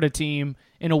this Florida team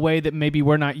in a way that maybe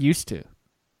we're not used to.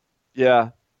 Yeah,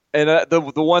 and the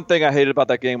one thing I hated about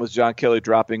that game was John Kelly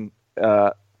dropping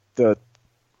the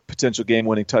potential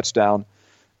game-winning touchdown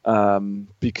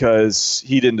because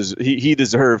he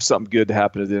deserved something good to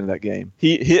happen at the end of that game.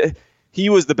 He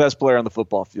was the best player on the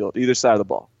football field, either side of the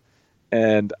ball,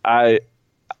 and I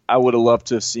would have loved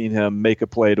to have seen him make a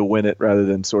play to win it rather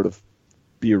than sort of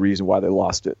be a reason why they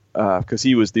lost it because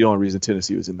he was the only reason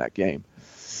Tennessee was in that game.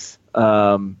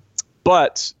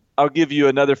 But I'll give you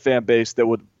another fan base that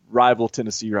would rival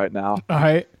Tennessee right now. All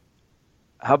right.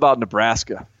 How about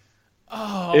Nebraska?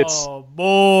 Oh,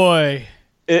 boy.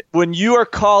 When you are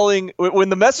calling – when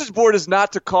the message board is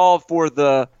not to call for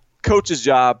the coach's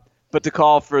job but to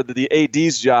call for the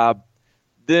AD's job,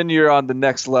 then you're on the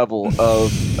next level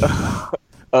of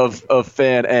of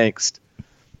fan angst.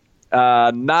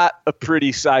 Not a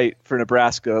pretty sight for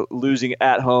Nebraska, losing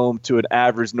at home to an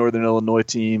average Northern Illinois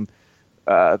team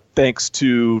thanks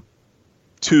to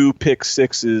 2 pick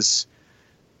sixes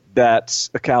that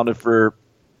accounted for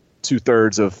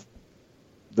 2/3 of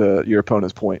your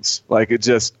opponent's points. Like it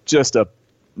just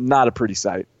not a pretty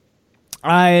sight.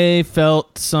 I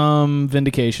felt some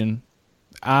vindication.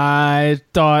 I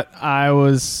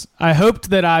hoped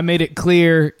that I made it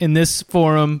clear in this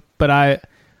forum, but I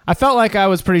felt like I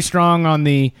was pretty strong on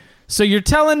so you're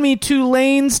telling me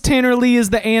Tulane's Tanner Lee is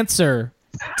the answer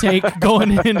take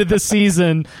going into the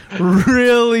season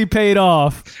really paid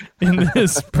off in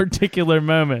this particular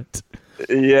moment.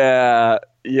 Yeah.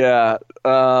 The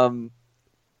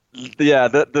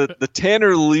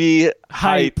Tanner Lee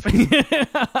hype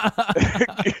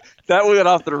that went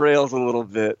off the rails a little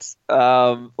bit.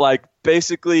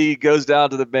 Basically goes down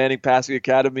to the Manning Passing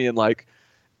Academy and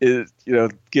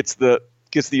gets the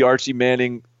Archie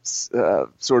Manning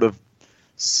sort of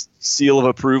seal of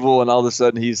approval, and all of a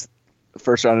sudden he's the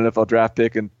first round NFL draft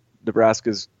pick, and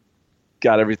Nebraska's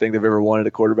got everything they've ever wanted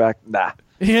at quarterback. Nah.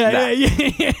 Yeah.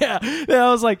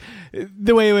 I was like, wait,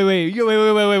 buddy.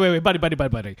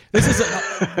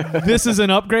 This is an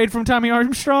upgrade from Tommy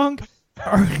Armstrong.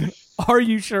 Are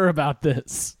you sure about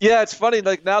this? Yeah, it's funny.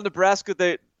 Like now Nebraska,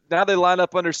 they line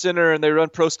up under center and they run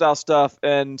pro style stuff,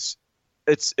 and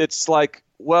it's like,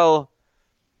 well,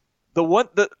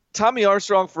 the Tommy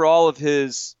Armstrong, for all of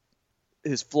his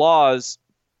flaws,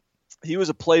 he was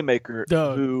a playmaker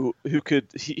who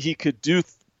could do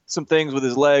some things with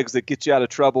his legs that get you out of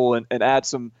trouble and add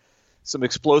some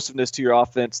explosiveness to your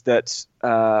offense that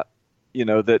that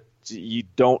you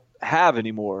don't have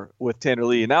anymore with Tanner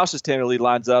Lee. And now it's just Tanner Lee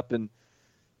lines up and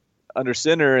under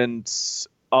center, and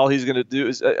all he's going to do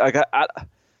is I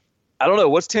don't know,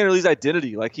 what's Tanner Lee's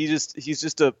identity? Like he's just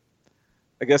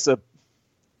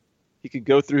he can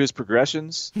go through his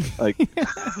progressions. Like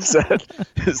is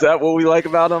that what we like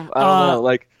about him? I don't know.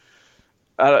 Like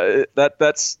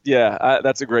that's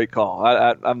a great call.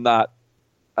 I'm not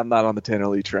on the Tanner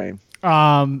Lee train.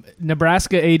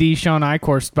 Nebraska AD Sean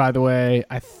Eichhorst, by the way,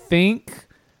 I think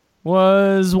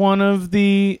was one of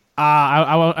the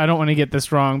I don't want to get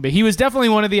this wrong, but he was definitely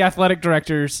one of the athletic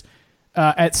directors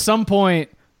at some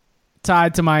point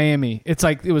tied to Miami. It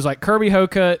was like Kirby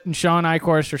Hocutt and Sean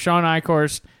Eichhorst, or Sean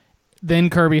Eichhorst,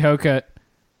 then Kirby Hocutt.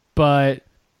 But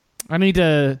I need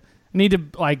to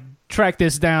like track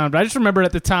this down. But I just remember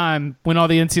at the time when all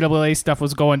the NCAA stuff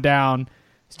was going down,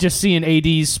 just seeing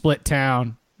ADs split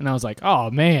town, and I was like,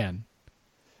 oh man,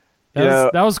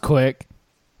 that was quick.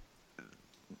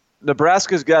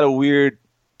 Nebraska's got a weird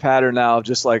pattern now of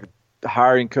just like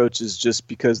hiring coaches just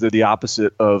because they're the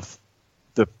opposite of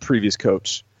the previous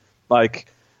coach. Like,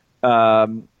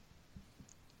 Frank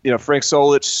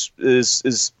Solich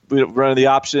is running the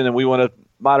option, and we want to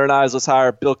modernize. Let's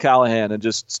hire Bill Callahan and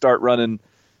just start running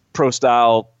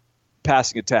pro-style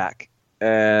passing attack.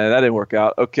 And that didn't work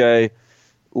out. Okay,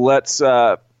 let's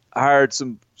hire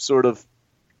some sort of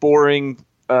boring,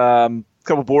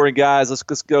 couple boring guys.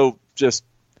 Let's go just,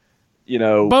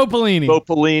 Bo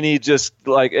Pelini, just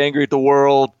like angry at the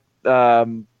world.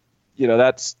 That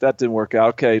didn't work out.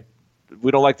 Okay, we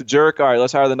don't like the jerk. All right,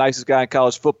 let's hire the nicest guy in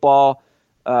college football.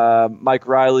 Mike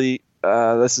Riley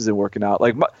this isn't working out.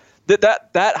 Like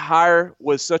that hire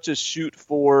was such a shoot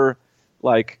for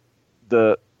like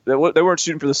they weren't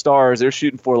shooting for the stars. They're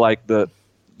shooting for like the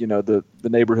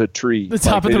neighborhood tree, the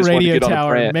top of the radio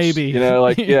tower, maybe.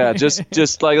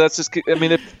 Just like let's just. I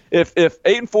mean, if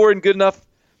 8-4 isn't good enough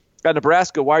at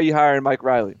Nebraska, why are you hiring Mike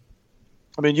Riley?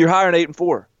 I mean, you're hiring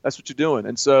 8-4. That's what you're doing,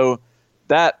 and so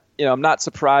that I'm not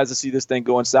surprised to see this thing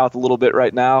going south a little bit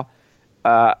right now.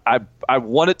 I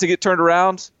want it to get turned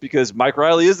around because Mike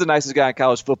Riley is the nicest guy in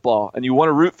college football, and you want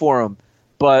to root for him,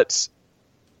 but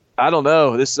I don't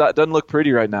know. This doesn't look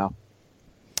pretty right now.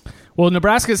 Well,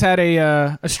 Nebraska's had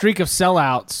a streak of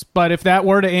sellouts, but if that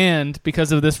were to end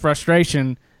because of this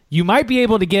frustration, you might be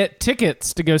able to get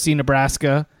tickets to go see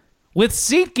Nebraska with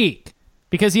SeatGeek.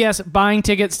 Because, yes, buying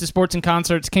tickets to sports and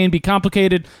concerts can be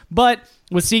complicated, but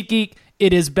with SeatGeek,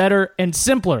 it is better and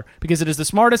simpler because it is the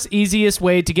smartest, easiest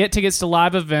way to get tickets to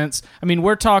live events. I mean,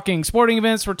 we're talking sporting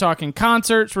events, we're talking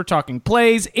concerts, we're talking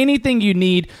plays, anything you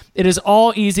need. It is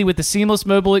all easy with the seamless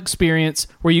mobile experience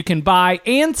where you can buy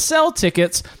and sell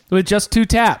tickets with just 2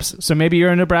 taps. So maybe you're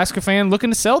a Nebraska fan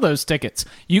looking to sell those tickets.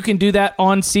 You can do that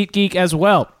on SeatGeek as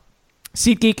well.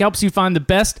 SeatGeek helps you find the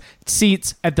best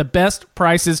seats at the best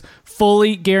prices,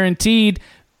 fully guaranteed.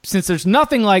 Since there's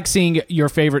nothing like seeing your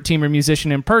favorite team or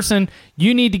musician in person,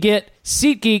 you need to get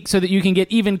SeatGeek so that you can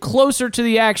get even closer to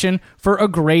the action for a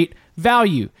great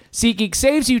value. SeatGeek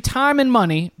saves you time and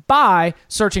money by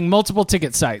searching multiple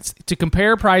ticket sites to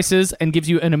compare prices and gives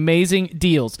you an amazing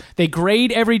deals. They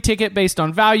grade every ticket based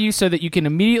on value so that you can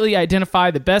immediately identify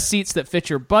the best seats that fit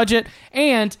your budget.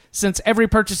 And since every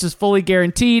purchase is fully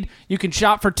guaranteed, you can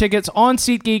shop for tickets on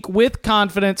SeatGeek with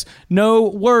confidence. No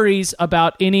worries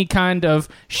about any kind of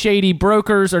shady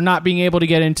brokers or not being able to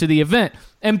get into the event.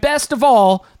 And best of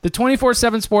all, the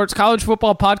 24/7 Sports College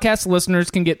Football Podcast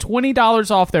listeners can get $20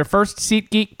 off their first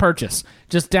SeatGeek purchase.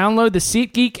 Just download the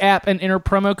SeatGeek app and enter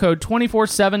promo code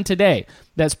 24/7 today.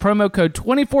 That's promo code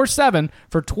 24/7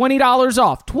 for $20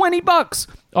 off. $20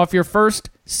 off your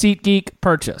first SeatGeek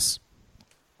purchase.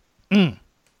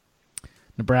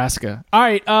 Nebraska. All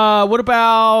right. What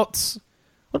about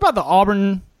the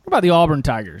Auburn? What about the Auburn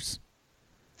Tigers?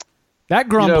 That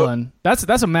grumbling. That's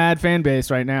a mad fan base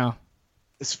right now.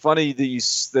 It's funny that you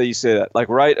say that. Like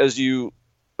right as you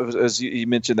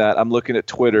mentioned that, I'm looking at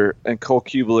Twitter, and Cole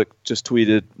Kubelik just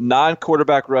tweeted 9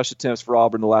 quarterback rush attempts for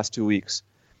Auburn the last 2 weeks.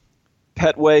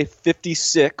 Petway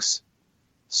 56,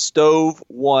 Stove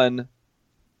 1,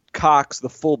 Cox the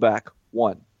fullback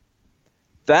 1.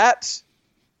 That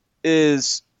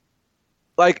is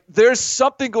like there's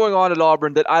something going on at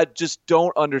Auburn that I just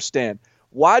don't understand.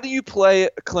 Why do you play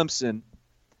Clemson,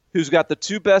 who's got the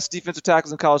 2 best defensive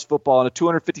tackles in college football and a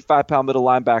 255-pound middle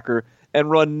linebacker, and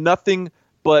run nothing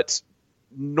but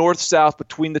north-south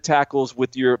between the tackles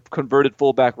with your converted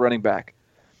fullback running back?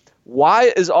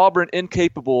 Why is Auburn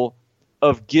incapable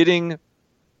of getting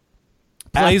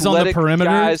plays on the perimeter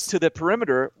guys to the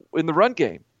perimeter in the run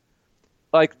game?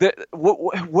 Like,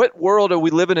 what world are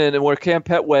we living in, and where Cam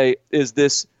Petway is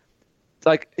this?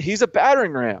 Like, he's a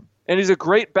battering ram, and he's a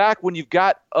great back when you've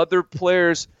got other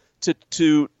players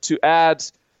to add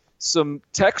some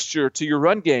texture to your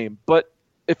run game. But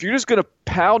if you're just going to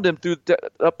pound him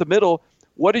up the middle,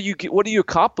 what are you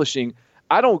accomplishing?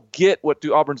 I don't get what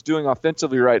Auburn's doing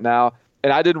offensively right now.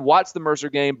 And I didn't watch the Mercer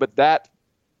game, but that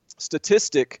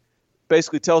statistic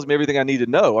basically tells me everything I need to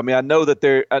know. I mean, I know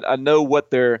that I know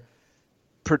what their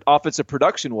offensive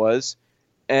production was,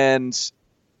 and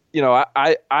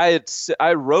I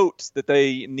wrote that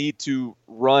they need to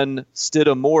run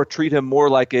Stidham more, treat him more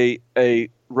like a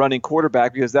running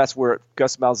quarterback, because that's where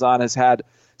Gus Malzahn has had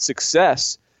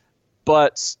success.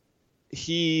 But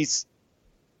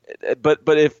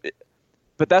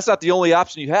but that's not the only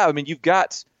option you have. I mean, you've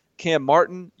got Cam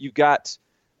Martin, you've got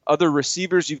other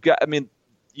receivers, you've got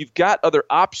other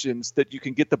options that you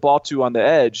can get the ball to on the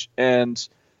edge, and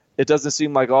it doesn't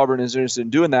seem like Auburn is interested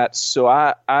in doing that. So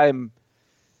I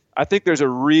think there's a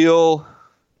real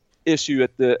issue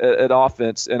at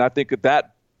offense, and I think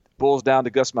that boils down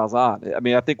to Gus Malzahn. I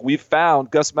mean, I think we've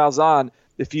found Gus Malzahn,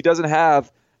 if he doesn't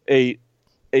have a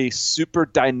super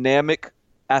dynamic,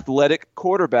 athletic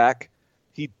quarterback,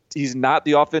 he's not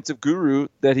the offensive guru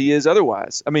that he is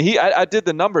otherwise. I mean, I did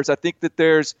the numbers. I think that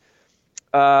there's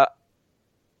I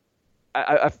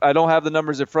don't have the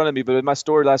numbers in front of me, but in my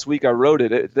story last week I wrote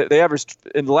it. They averaged,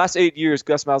 in the last 8 years,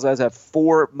 Gus Malzahn has had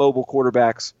 4 mobile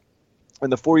quarterbacks. In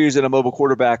the 4 years in a mobile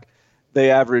quarterback, they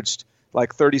averaged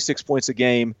like 36 points a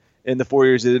game. In the 4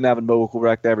 years they didn't have a mobile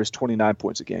quarterback, they averaged 29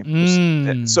 points a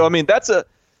game. So I mean, that's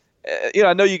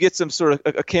I know you get some sort of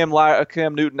a Cam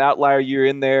Newton outlier year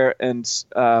in there, and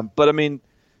but I mean,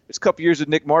 There's a couple years with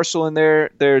Nick Marshall in there.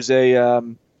 There's a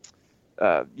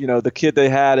the kid they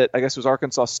had at, I guess it was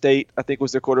Arkansas State, I think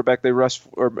was their quarterback they rushed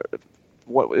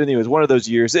anyways, one of those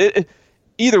years.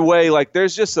 Either way, like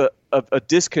there's just a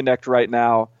disconnect right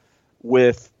now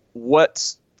with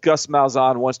what Gus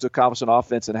Malzahn wants to accomplish on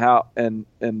offense and how and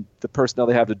the personnel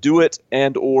they have to do it,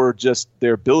 and or just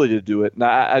their ability to do it.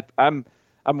 And I'm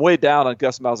way down on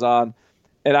Gus Malzahn,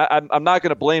 and I'm not going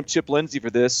to blame Chip Lindsey for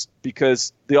this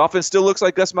because the offense still looks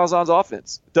like Gus Malzahn's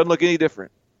offense. It doesn't look any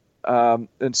different,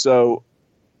 and so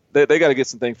they got to get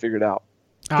some things figured out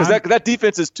because that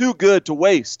defense is too good to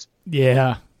waste.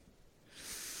 Yeah,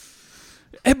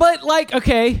 but like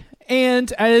okay.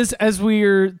 And as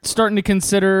we're starting to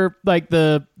consider like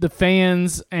the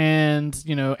fans and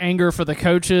anger for the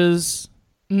coaches,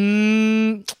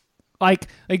 like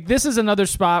this is another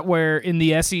spot where in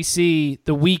the SEC,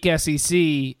 the weak SEC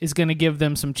is going to give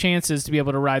them some chances to be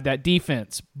able to ride that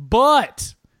defense.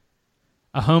 But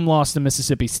a home loss to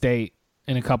Mississippi State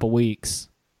in a couple weeks,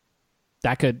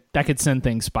 that could send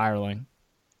things spiraling.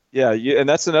 Yeah, and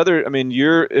that's another. I mean,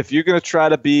 if you're going to try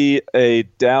to be a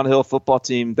downhill football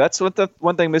team, that's one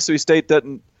thing Mississippi State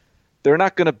doesn't. They're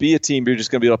not going to be a team you're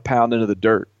just going to be able to pound into the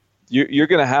dirt. You're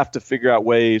going to have to figure out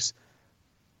ways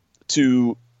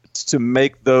to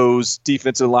make those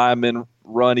defensive linemen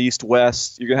run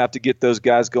east-west. You're going to have to get those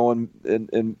guys going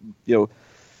and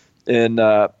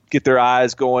get their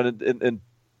eyes going in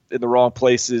the wrong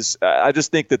places. I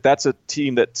just think that's a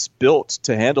team that's built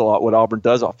to handle what Auburn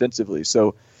does offensively.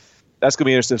 So. That's going to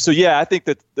be interesting. So, yeah, I think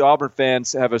that the Auburn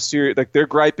fans have a serious – like they're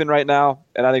griping right now,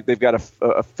 and I think they've got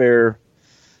a fair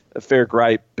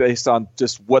gripe based on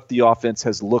just what the offense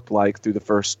has looked like through the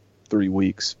first 3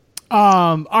 weeks.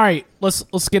 All right,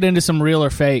 let's get into some real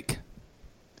or fake.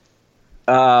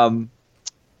 Before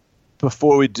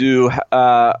we do,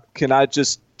 can I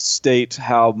just state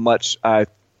how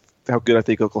good I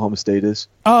think Oklahoma State is?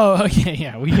 Oh,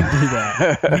 yeah, we can do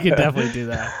that. We can definitely do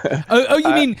that.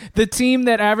 You mean the team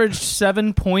that averaged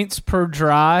 7 points per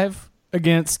drive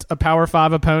against a Power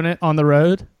 5 opponent on the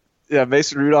road? Yeah,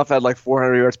 Mason Rudolph had like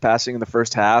 400 yards passing in the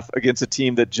first half against a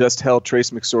team that just held Trace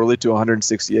McSorley to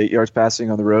 168 yards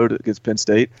passing on the road against Penn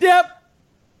State. Yep.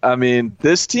 I mean,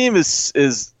 this team is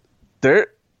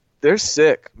they're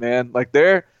sick, man. Like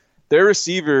their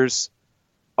receivers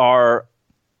are.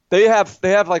 They have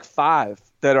like 5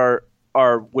 that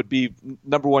would be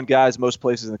number one guys most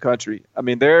places in the country. I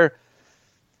mean, they're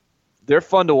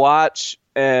fun to watch,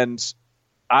 and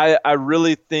I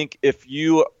really think if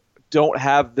you don't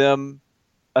have them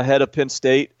ahead of Penn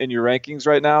State in your rankings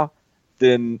right now,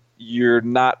 then you're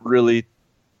not really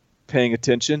paying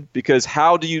attention because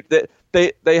how do you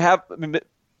they have I mean,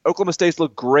 Oklahoma State's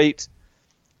looked great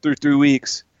through 3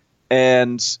 weeks,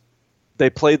 and they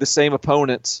played the same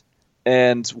opponents.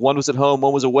 And one was at home,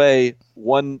 one was away.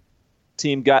 One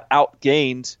team got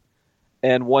outgained,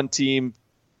 and one team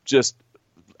just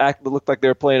looked like they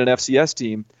were playing an FCS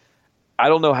team. I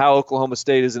don't know how Oklahoma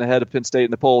State isn't ahead of Penn State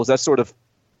in the polls. That's sort of,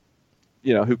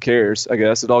 who cares? I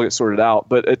guess it all gets sorted out.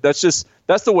 But that's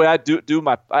the way I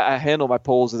I handle my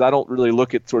polls. Is I don't really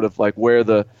look at sort of like where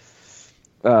the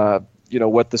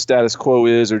what the status quo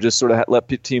is, or just sort of let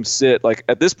teams sit. Like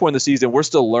at this point in the season, we're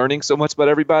still learning so much about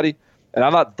everybody. And I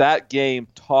thought that game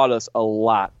taught us a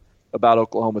lot about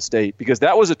Oklahoma State because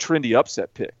that was a trendy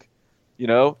upset pick. Pitt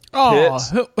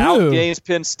outgains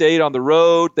Penn State on the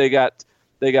road. They got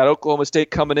Oklahoma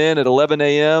State coming in at 11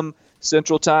 a.m.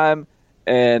 Central Time,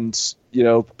 and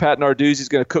Pat Narduzzi's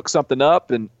going to cook something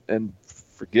up and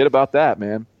forget about that,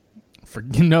 man.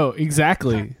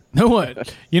 Exactly. No one.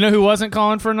 Who wasn't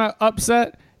calling for an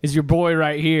upset is your boy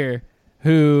right here,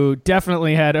 who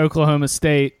definitely had Oklahoma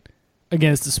State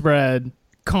against the spread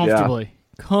comfortably.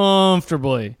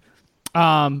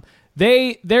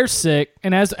 They're sick,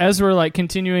 and as we're like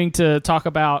continuing to talk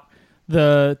about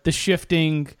the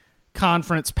shifting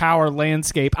conference power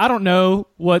landscape, I don't know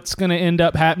what's going to end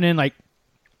up happening. Like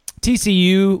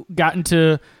TCU got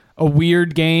into a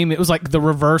weird game. It was like the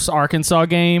reverse Arkansas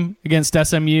game against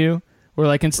SMU, where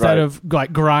like instead of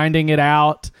like grinding it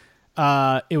out,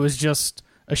 it was just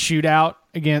a shootout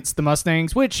against the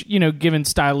Mustangs, which, given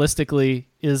stylistically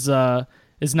is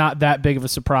not that big of a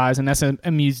surprise, and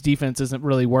SMU's defense isn't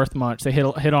really worth much. They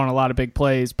hit on a lot of big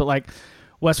plays, but like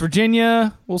West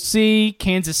Virginia, we'll see.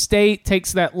 Kansas State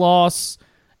takes that loss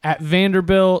at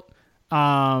Vanderbilt.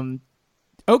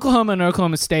 Oklahoma and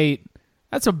Oklahoma State,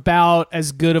 that's about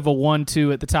as good of a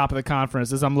 1-2 at the top of the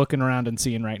conference as I'm looking around and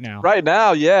seeing right now. Right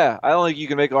now, yeah. I don't think you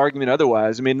can make an argument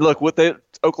otherwise. I mean, look,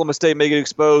 Oklahoma State may get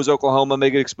exposed. Oklahoma may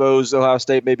get exposed. Ohio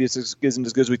State maybe isn't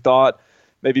as good as we thought.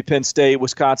 maybe Penn State,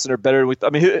 Wisconsin are better.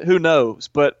 Who knows?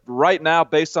 But right now,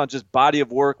 based on just body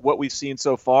of work, what we've seen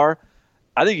so far,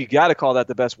 I think you got to call that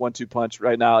the best 1-2 punch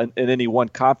right now in any one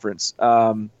conference.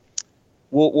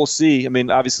 We'll see. I mean,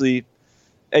 obviously,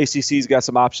 ACC's got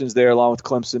some options there along with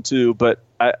Clemson too. But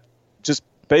just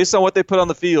based on what they put on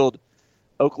the field,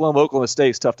 Oklahoma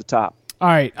State's tough to top. All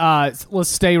right, let's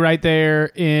stay right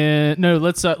there.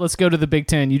 Let's go to the Big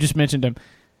Ten. You just mentioned him,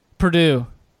 Purdue,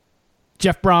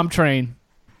 Jeff Brom train.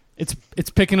 It's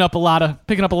picking up a lot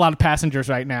of passengers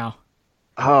right now.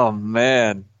 Oh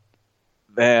man,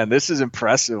 this is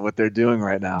impressive what they're doing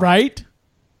right now. Right?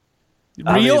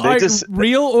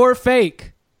 Real or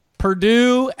fake?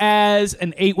 Purdue as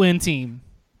an 8-win team.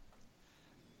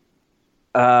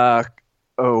 Oh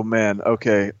man.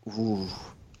 Okay. Ooh.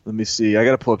 Let me see. I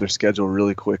got to pull up their schedule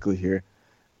really quickly here.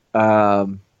 I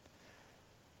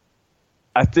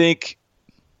think.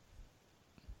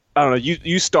 I don't know.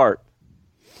 You start.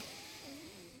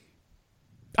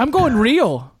 I'm going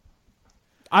real.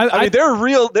 I mean, they're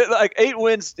real. They're like 8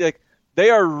 wins. Like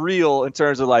they are real in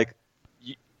terms of like,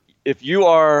 if you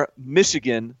are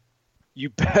Michigan, you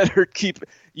better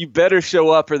show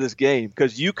up for this game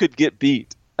because you could get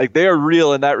beat. Like they are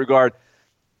real in that regard.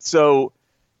 So,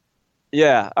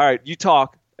 yeah. All right, you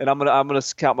talk, and I'm gonna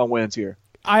count my wins here.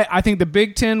 I think the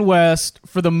Big Ten West,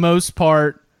 for the most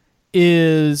part,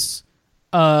 is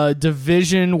a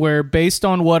division where, based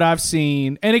on what I've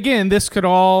seen, and again, this could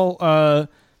all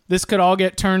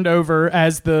get turned over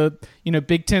as the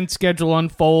Big Ten schedule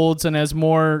unfolds and as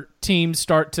more teams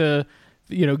start to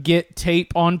get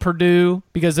tape on Purdue,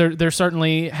 because there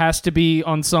certainly has to be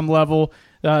on some level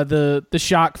the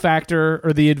shock factor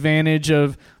or the advantage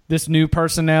of this new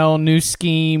personnel, new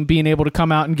scheme, being able to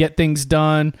come out and get things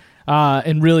done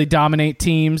and really dominate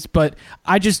teams. But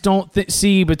I just don't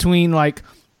see between like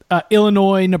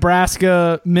Illinois,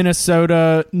 Nebraska,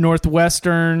 Minnesota,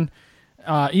 Northwestern,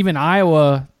 even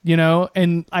Iowa,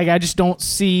 and like I just don't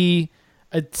see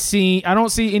I don't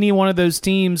see any one of those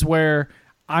teams where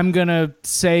I'm gonna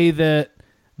say that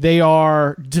they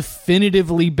are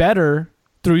definitively better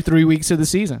through 3 weeks of the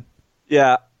season.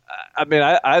 Yeah, I mean,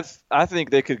 I think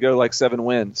they could go like 7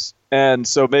 wins, and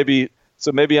so maybe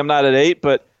I'm not at 8.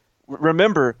 But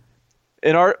remember,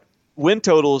 in our win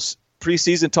totals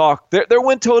preseason talk, their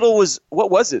win total was,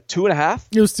 what was it, 2.5?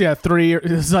 It was 3. It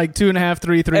was like 2.5,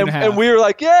 3.5. And we were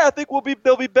like, yeah, I think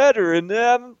they'll be better, and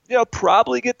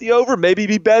probably get the over, maybe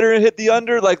be better and hit the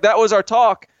under. Like that was our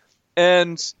talk,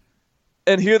 and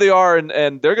here they are,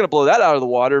 and they're going to blow that out of the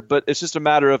water. But it's just a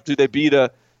matter of, do they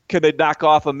can they knock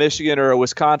off a Michigan or a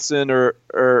Wisconsin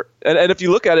and if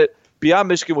you look at it beyond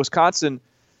Michigan, Wisconsin,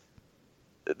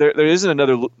 there isn't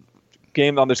another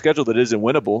game on their schedule that isn't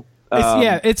winnable.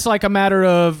 It's like a matter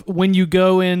of when you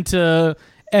go into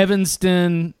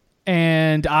Evanston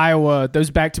and Iowa,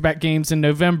 those back-to-back games in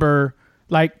November,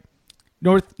 like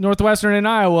Northwestern and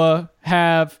Iowa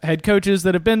have head coaches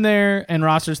that have been there and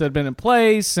rosters that have been in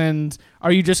place, and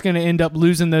are you just going to end up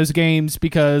losing those games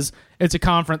because it's a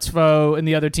conference foe and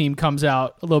the other team comes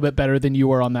out a little bit better than you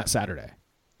were on that Saturday?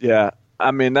 Yeah, I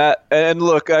mean that. And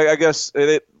look, I guess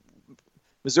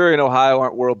Missouri and Ohio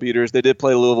aren't world beaters. They did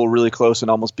play Louisville really close and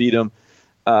almost beat them,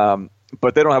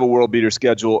 but they don't have a world beater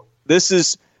schedule.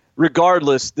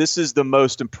 Regardless, this is the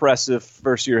most impressive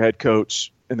first-year head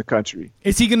coach in the country.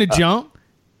 Is he going to jump?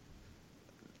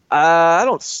 I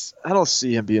don't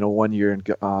see him being a 1-year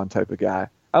and on type of guy.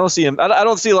 I don't see him. I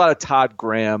don't see a lot of Todd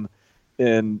Graham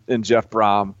in Jeff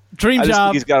Brom. Dream job. I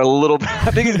think he's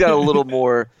got a little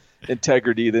more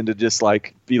integrity than to just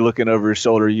like be looking over his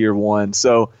shoulder year one.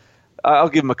 So I'll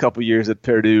give him a couple years at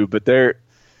Purdue. But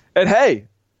hey,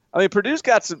 I mean Purdue's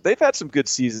they've had some good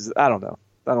seasons. I don't know.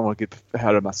 I don't want to get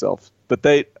ahead of myself. But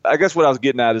I guess what I was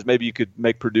getting at is maybe you could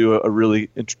make Purdue a really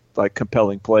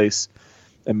compelling place,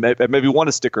 and maybe want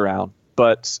to stick around.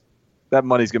 But that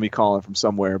money's going to be calling from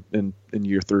somewhere in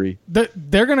year 3.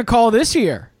 They're going to call this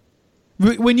year.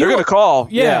 They're going to call.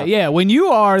 Yeah. When you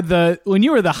are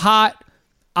the hot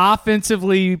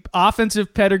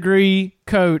offensive pedigree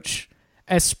coach,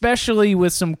 especially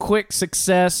with some quick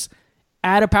success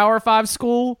at a Power 5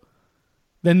 school,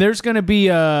 then there's going to be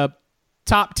a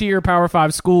top-tier Power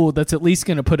 5 school that's at least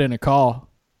going to put in a call.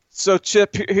 So,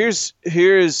 Chip,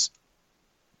 here's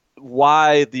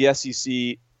why the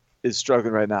SEC is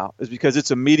struggling right now is because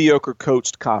it's a mediocre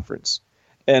coached conference.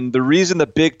 And the reason the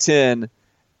Big Ten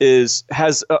has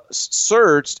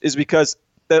surged is because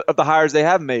of the hires they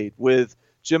have made with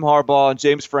Jim Harbaugh and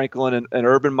James Franklin and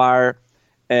Urban Meyer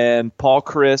and Paul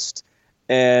Chryst.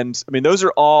 And, I mean, those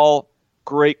are all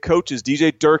great coaches.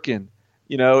 DJ Durkin,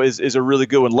 is a really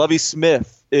good one. Lovie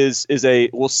Smith is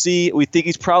we'll see. We think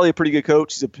he's probably a pretty good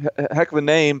coach. He's a heck of a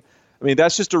name. I mean,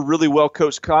 that's just a really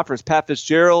well-coached conference. Pat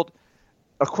Fitzgerald,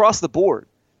 across the board.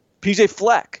 PJ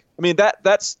Fleck. I mean,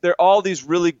 they're all these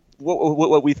really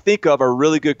what we think of are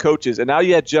really good coaches. And now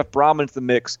you had Jeff Brom into the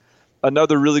mix,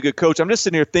 another really good coach. I'm just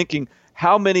sitting here thinking,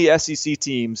 how many SEC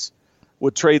teams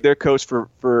would trade their coach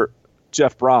for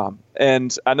Jeff Brom?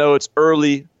 And I know it's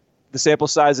early. The sample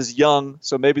size is young,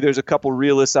 so maybe there's a couple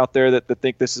realists out there that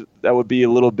think that would be a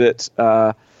little bit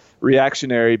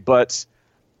reactionary. But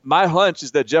my hunch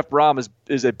is that Jeff Brom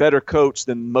is a better coach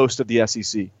than most of the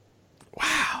SEC.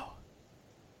 Wow.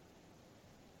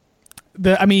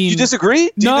 Do you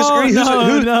disagree? Do you disagree?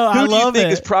 Who do you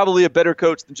think is probably a better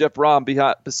coach than Jeff Brom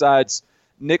besides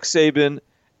Nick Saban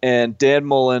and Dan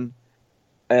Mullen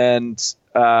and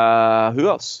who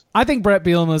else? I think Brett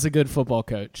Bielema is a good football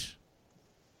coach.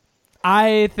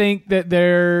 I think that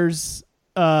there's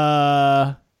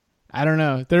I don't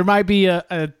know. There might be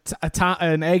an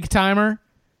egg timer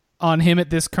on him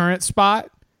at this current spot,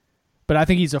 but I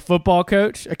think he's a football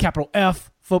coach, a capital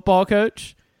F football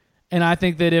coach. And I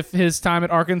think that if his time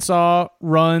at Arkansas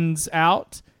runs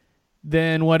out,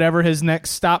 then whatever his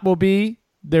next stop will be,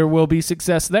 there will be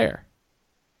success there.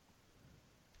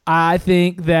 I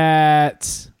think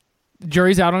that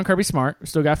jury's out on Kirby Smart. We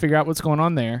still got to figure out what's going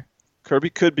on there. Kirby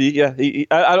could be, yeah.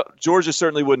 Georgia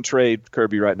certainly wouldn't trade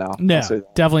Kirby right now. No,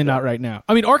 definitely not right now.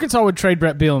 I mean, Arkansas would trade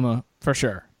Brett Bielema for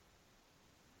sure.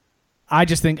 I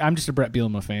just think I'm just a Brett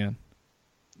Bielema fan.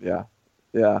 Yeah.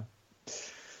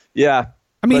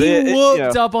 I mean, he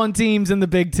whooped up on teams in the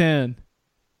Big Ten.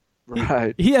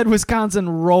 Right. He had Wisconsin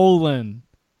rolling.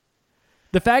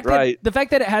 The fact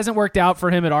that it hasn't worked out for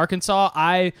him at Arkansas,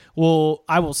 I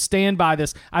will stand by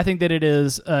this. I think that it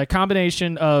is a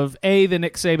combination of A, the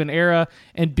Nick Saban era,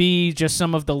 and B, just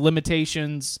some of the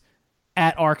limitations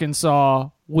at Arkansas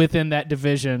within that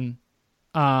division,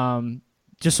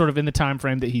 just sort of in the time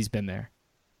frame that he's been there.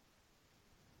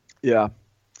 Yeah.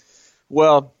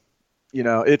 Well,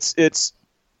 it's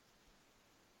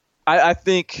I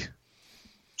think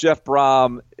Jeff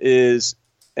Brom is,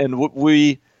 and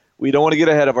we don't want to get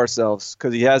ahead of ourselves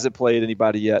because he hasn't played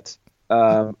anybody yet.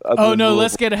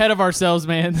 Let's get ahead of ourselves,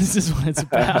 man. This is what it's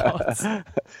about.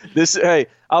 Hey,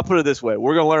 I'll put it this way.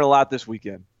 We're going to learn a lot this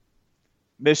weekend.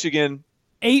 Michigan.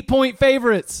 8-point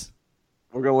favorites.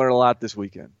 We're going to learn a lot this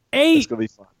weekend. 8. It's going to be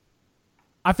fun.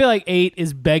 I feel like 8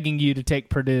 is begging you to take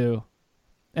Purdue.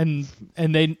 And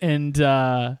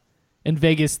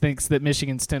Vegas thinks that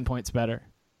Michigan's 10 points better.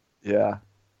 Yeah.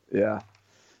 Yeah.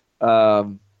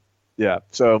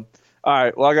 So, all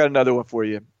right. Well, I got another one for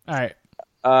you. All right.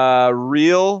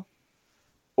 Real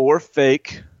or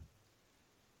fake?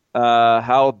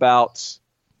 How about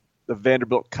the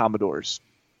Vanderbilt Commodores?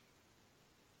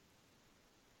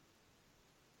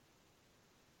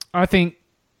 I think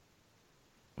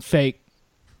fake.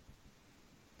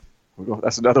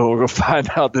 That's another one we're going to find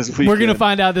out this weekend. We're going to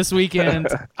find out this weekend.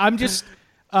 I'm just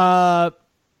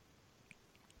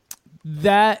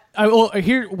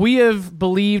here we have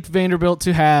believed Vanderbilt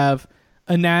to have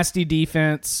a nasty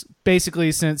defense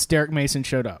basically since Derek Mason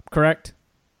showed up, correct?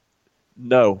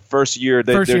 No, first year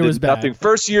they was did nothing. bad.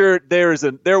 First year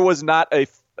there was not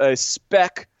a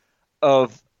speck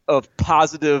of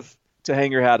positive to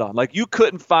hang your hat on. Like, you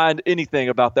couldn't find anything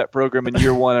about that program in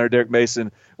year one under Derek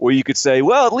Mason where you could say,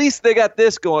 well, at least they got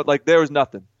this going. Like, there was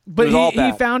nothing. But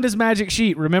he found his magic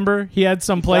sheet, remember? He had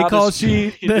some play call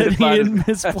sheet that he had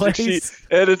misplaced.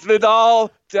 And it's been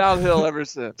all downhill ever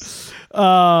since.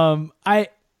 I'm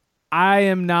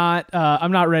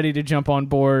not ready to jump on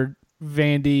board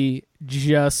Vandy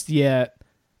just yet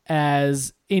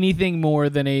as anything more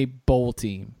than a bowl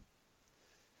team.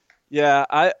 Yeah,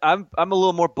 I'm a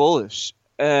little more bullish,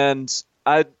 and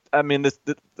I mean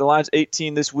the line's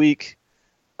 18 this week.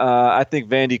 I think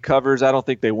Vandy covers. I don't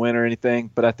think they win or anything,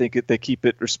 but I think they keep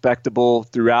it respectable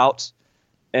throughout.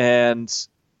 And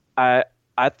I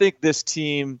think this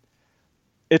team,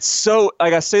 it's so,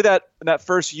 like, I say that in that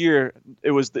first year,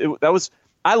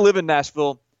 I live in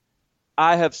Nashville.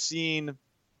 I have seen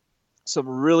some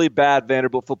really bad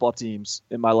Vanderbilt football teams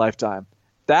in my lifetime.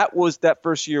 That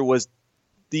first year was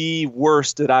the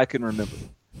worst that I can remember.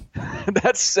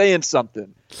 That's saying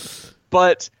something.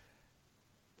 But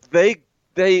the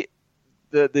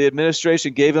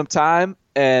administration gave him time,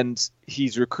 and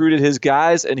he's recruited his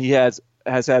guys, and he has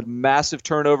had massive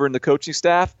turnover in the coaching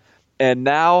staff, and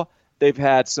now they've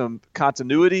had some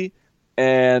continuity,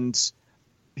 and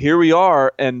here we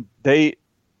are, and I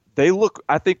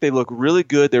think they look really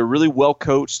good. They're really well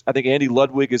coached. I think Andy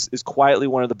Ludwig is quietly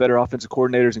one of the better offensive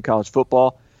coordinators in college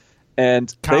football.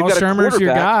 And Kyle they've got Shermer's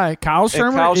your guy. Kyle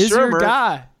Shermer is your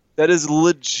guy. That is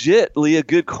legitly a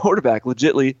good quarterback.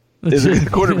 Legitly is a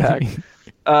good quarterback.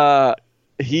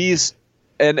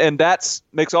 And that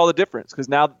makes all the difference because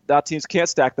now teams can't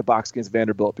stack the box against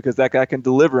Vanderbilt because that guy can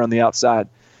deliver on the outside.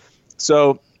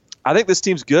 So I think this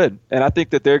team's good, and I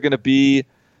think that they're going to be.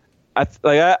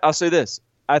 I'll say this: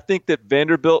 I think that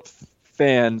Vanderbilt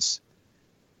fans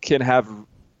can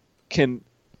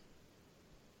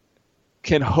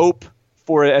hope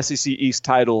for a SEC East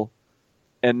title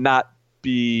and not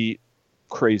be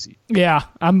crazy. Yeah,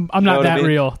 I'm not that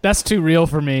real. That's too real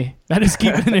for me. That is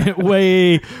keeping it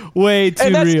way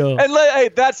too real. And hey,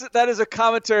 that is a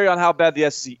commentary on how bad the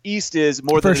SEC East is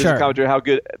more than it is a commentary on how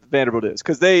good Vanderbilt is.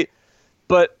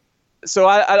 So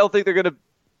I don't think they're going to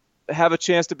have a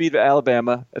chance to beat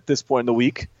Alabama at this point in the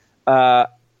week.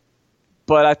 But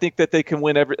I think that they can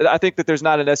win I think that there's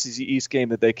not an SEC East game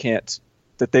that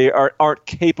they aren't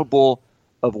capable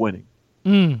of winning.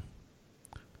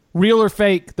 Real or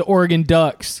fake, the Oregon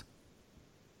Ducks?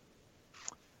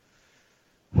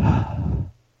 I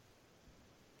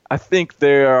think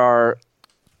they're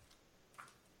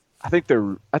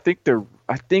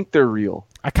real.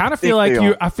 I kind of feel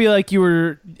like you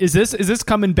were. Is this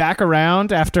coming back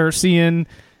around after thinking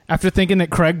that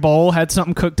Craig Bowl had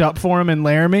something cooked up for him in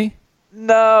Laramie?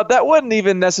 No, that wasn't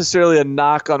even necessarily a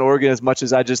knock on Oregon as much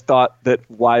as I just thought that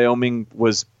Wyoming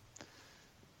was.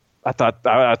 I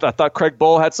thought Craig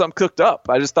Bowl had something cooked up.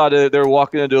 I just thought they were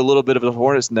walking into a little bit of a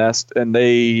hornet's nest, and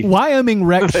Wyoming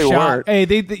wrecked they shop. Hey,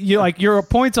 your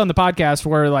points on the podcast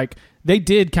were like they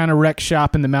did kind of wreck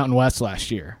shop in the Mountain West last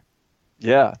year.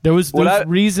 Yeah, there was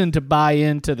reason to buy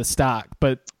into the stock,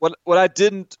 but what I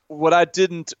didn't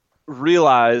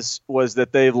realize was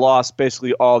that they've lost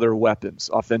basically all their weapons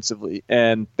offensively,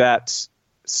 and that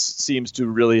seems to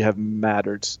really have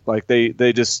mattered. Like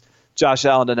they just. Josh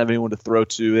Allen doesn't have anyone to throw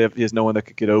to. He has no one that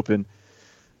could get open.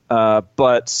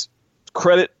 But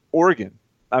credit Oregon.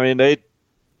 I mean, they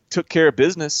took care of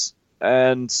business,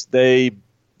 and it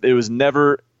was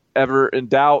never ever in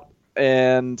doubt.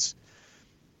 And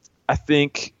I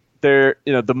think the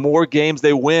more games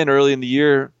they win early in the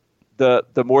year,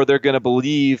 the more they're going to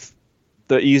believe.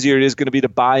 The easier it is going to be to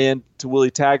buy in to Willie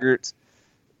Taggart.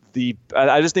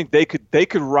 I just think they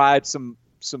could ride some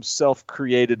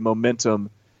self-created momentum.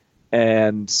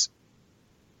 And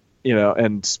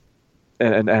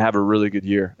have a really good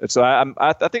year. And so I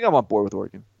think I'm on board with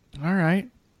Oregon. All right.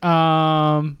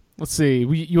 Let's see.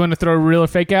 You want to throw real or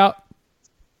fake out?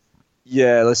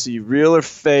 Yeah. Let's see. Real or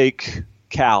fake?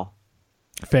 Cal.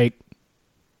 Fake.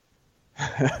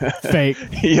 Fake.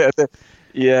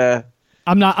 Yeah.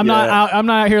 I'm not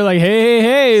out here like,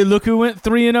 hey, look who went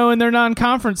 3-0 in their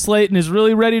non-conference slate and is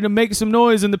really ready to make some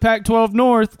noise in the Pac-12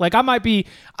 North. Like I might be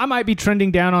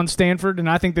trending down on Stanford, and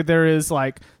I think that there is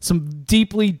like some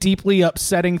deeply, deeply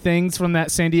upsetting things from that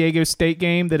San Diego State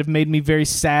game that have made me very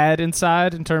sad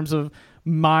inside in terms of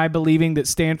my believing that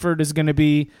Stanford is going to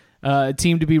be a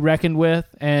team to be reckoned with.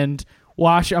 And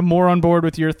I'm more on board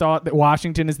with your thought that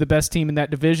Washington is the best team in that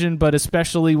division, but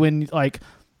especially when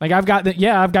I've got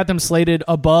them slated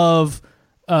above.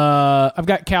 I've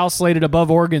got Cal slated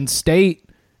above Oregon State,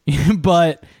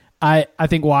 but I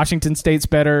think Washington State's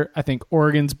better. I think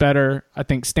Oregon's better. I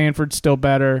think Stanford's still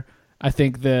better. I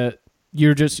think that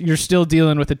you're still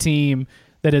dealing with a team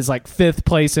that is like 5th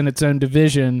place in its own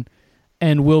division,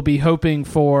 and will be hoping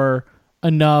for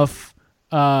enough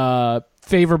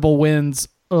favorable wins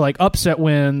or like upset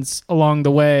wins along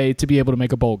the way to be able to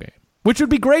make a bowl game. Which would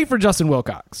be great for Justin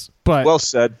Wilcox. But well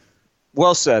said.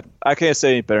 I can't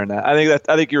say any better than that.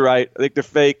 I think you're right. I think they're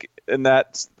fake, and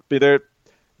that they're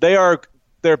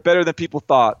better than people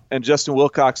thought. And Justin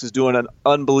Wilcox is doing an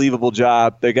unbelievable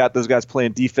job. They got those guys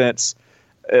playing defense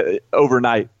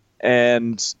overnight,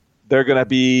 and they're going to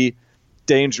be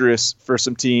dangerous for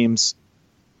some teams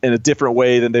in a different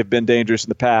way than they've been dangerous in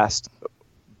the past.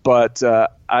 But I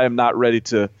am not ready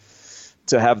to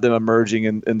have them emerging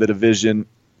in the division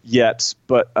yet,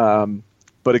 but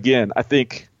again, I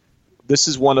think this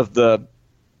is one of the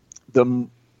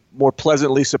more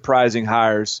pleasantly surprising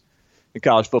hires in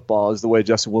college football is the way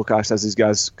Justin Wilcox has these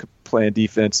guys playing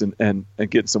defense and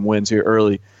getting some wins here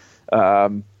early.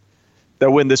 That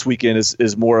win this weekend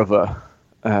is more of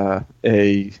a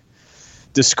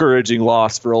discouraging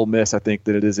loss for Ole Miss, I think,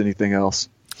 than it is anything else.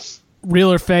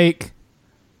 Real or fake?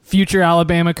 Future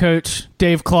Alabama coach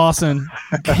Dave Clawson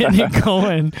getting it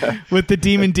going with the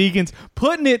Demon Deacons,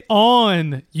 putting it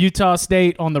on Utah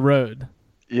State on the road.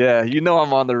 Yeah, I'm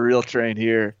on the real train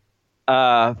here.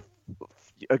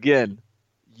 Again,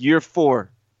 year 4.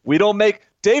 We don't make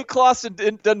 – Dave Clawson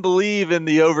doesn't believe in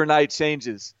the overnight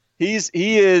changes.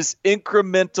 He is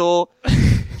incremental,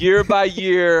 year by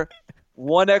year,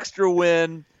 one extra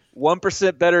win,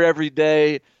 1% better every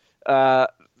day. It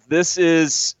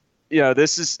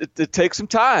takes some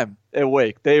time at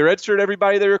Wake. They redshirt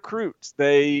everybody they recruit.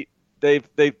 Their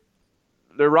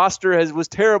roster was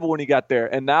terrible when he got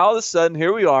there, and now all of a sudden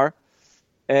here we are,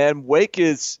 and Wake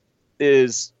is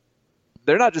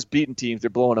they're not just beating teams, they're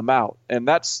blowing them out, and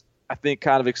that's, I think,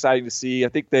 kind of exciting to see. I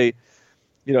think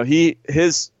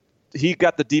he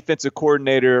got the defensive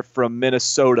coordinator from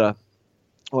Minnesota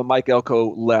when Mike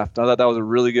Elko left. I thought that was a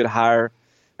really good hire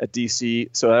at DC.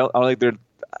 So I don't think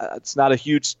it's not a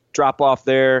huge drop off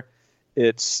there.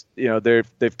 It's,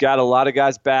 they've got a lot of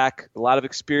guys back, a lot of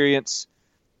experience,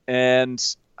 and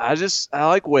I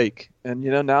like Wake. And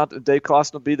now Dave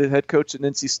Clawson will be the head coach at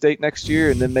NC State next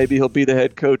year, and then maybe he'll be the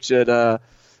head coach at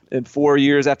in 4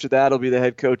 years after that he'll be the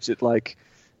head coach at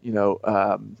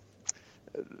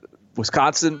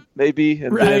Wisconsin maybe,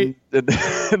 and right. then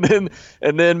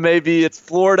maybe it's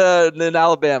Florida and then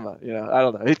Alabama. I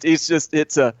don't know.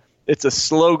 It's a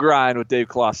slow grind with Dave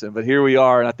Clawson, but here we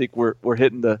are, and I think we're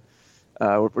hitting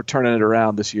we're turning it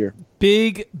around this year.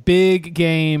 Big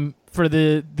game for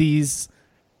these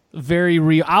very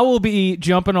real. I will be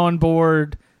jumping on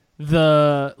board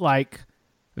the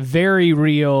very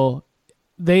real.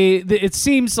 It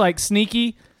seems like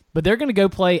sneaky, but they're going to go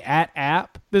play at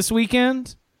App this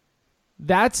weekend.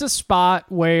 That's a spot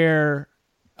where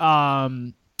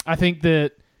I think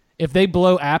that if they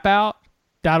blow App out,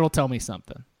 that'll tell me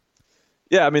something.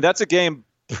 Yeah, I mean, that's a game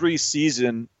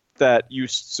preseason that you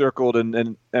circled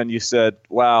and you said,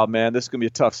 wow, man, this is going to be a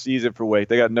tough season for Wake.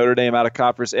 They got Notre Dame out of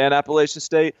conference and Appalachian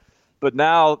State. But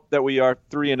now that we are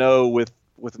 3-0 with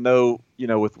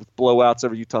blowouts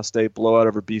over Utah State, blowout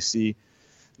over BC,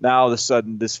 now all of a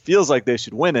sudden this feels like they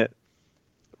should win it.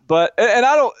 But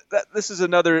this is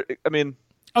another, I mean.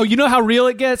 Oh, you know how real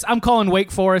it gets? I'm calling Wake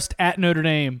Forest at Notre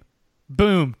Dame.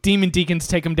 Boom. Demon Deacons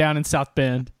take them down in South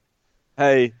Bend.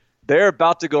 Hey, they're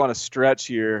about to go on a stretch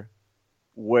here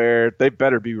where they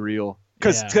better be real.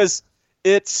 Because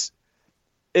it's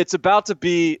about to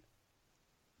be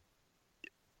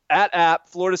at App,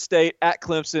 Florida State, at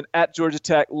Clemson, at Georgia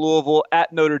Tech, Louisville,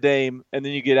 at Notre Dame, and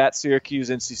then you get at Syracuse,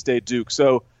 NC State, Duke.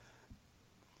 So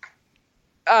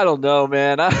I don't know,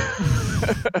 man.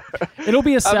 It'll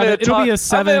be a 7. It'll be a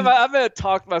 7. I'm going to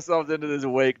talk myself into this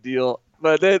Wake deal,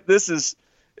 but it's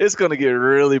going to get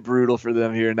really brutal for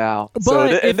them here now.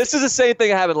 But and this is the same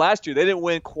thing that happened last year. They didn't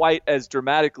win quite as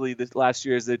dramatically last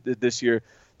year as they did this year,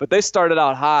 but they started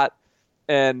out hot,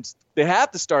 and they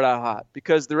have to start out hot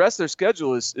because the rest of their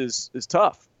schedule is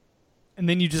tough. And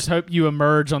then you just hope you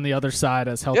emerge on the other side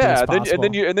as healthy as possible. And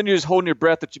then you're just holding your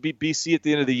breath that you beat BC at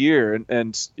the end of the year,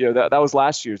 and that was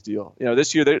last year's deal.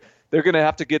 This year they're going to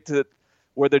have to get to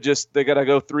where they got to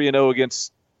go 3-0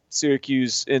 against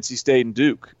Syracuse, NC State, and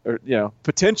Duke, or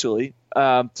potentially.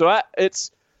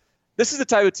 This is the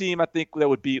type of team I think that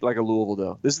would beat like a Louisville,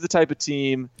 though. This is the type of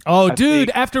team. Oh,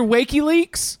 after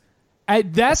WikiLeaks.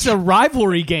 That's a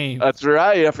rivalry game. That's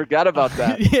right. I forgot about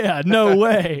that. Yeah, no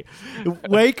way.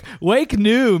 Wake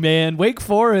knew, man. Wake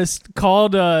Forest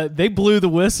called. They blew the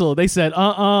whistle. They said,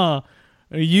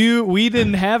 we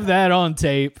didn't have that on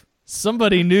tape.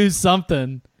 Somebody knew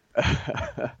something.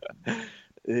 Yeah,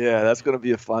 that's going to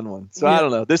be a fun one. So yeah. I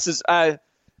don't know. This is as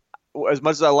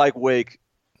much as I like Wake,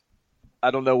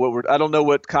 I don't know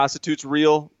what constitutes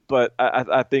real, but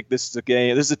I think this is a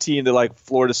game. This is a team that, like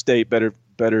Florida State, better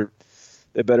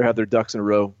have their ducks in a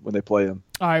row when they play them.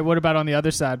 All right, what about on the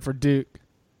other side for Duke?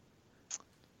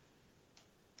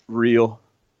 Real.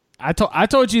 I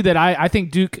told you that I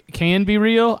think Duke can be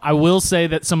real. I will say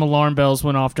that some alarm bells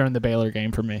went off during the Baylor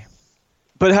game for me.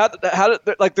 But how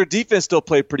their defense still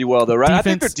played pretty well, though, right? I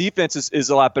think their defense is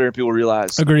a lot better than people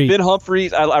realize. Agreed. Ben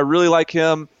Humphreys, I really like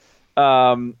him.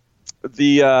 They've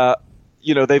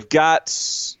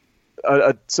got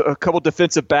a couple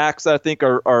defensive backs that I think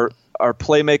are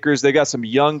playmakers. They got some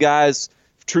young guys,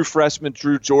 true freshmen,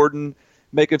 Drew Jordan,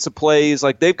 making some plays.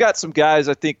 Like they've got some guys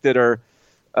I think that are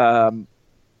good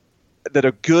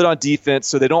on defense,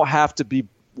 so they don't have to be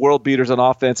world beaters on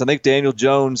offense. I think Daniel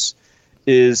Jones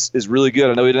is really good.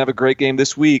 I know he didn't have a great game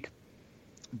this week,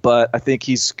 but I think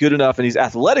he's good enough and he's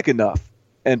athletic enough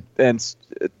and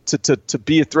to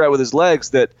be a threat with his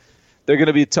legs that they're going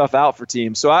to be a tough out for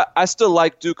teams. So I still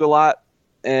like Duke a lot,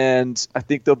 and I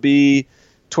think they'll be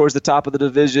towards the top of the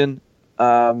division.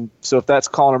 So if that's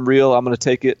calling them real, I'm going to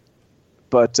take it.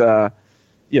 But I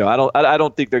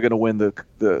don't think they're going to win the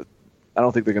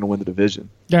division.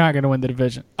 They're not going to win the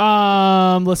division.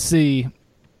 Let's see.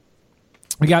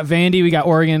 We got Vandy, we got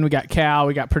Oregon, we got Cal,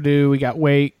 we got Purdue, we got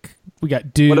Wake, we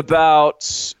got Duke. What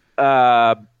about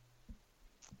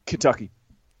Kentucky.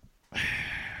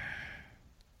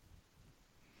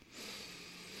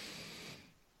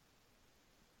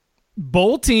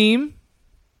 Bowl team.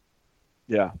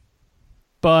 Yeah.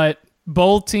 But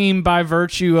bowl team by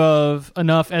virtue of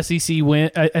enough SEC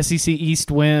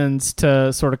East wins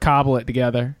to sort of cobble it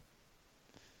together.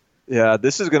 Yeah,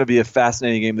 this is going to be a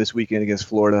fascinating game this weekend against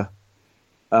Florida.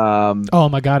 Oh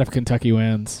my God! If Kentucky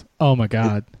wins, oh my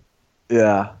God.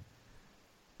 Yeah.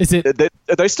 Is it?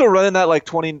 Are they still running that like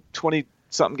 20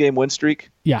 something game win streak?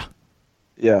 Yeah.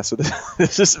 Yeah. So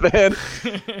this is, man,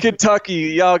 Kentucky,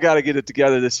 y'all got to get it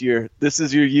together this year. This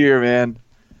is your year, man.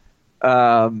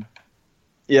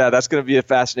 Yeah, that's going to be a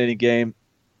fascinating game.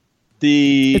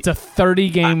 It's a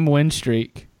 30-game win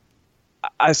streak.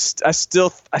 I still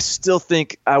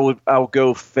think I would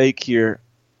go fake here.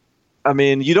 I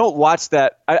mean, you don't watch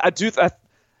that. I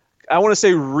want to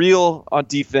say real on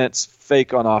defense,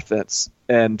 fake on offense,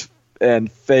 and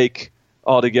fake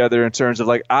altogether in terms of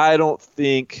like I don't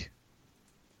think.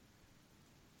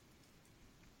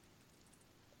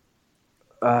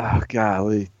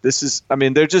 Golly, this is. I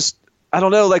mean, they're just. I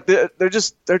don't know. Like they're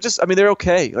just. I mean, they're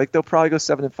okay. Like they'll probably go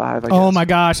 7-5. I guess. Oh my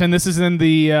gosh! And this is in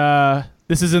the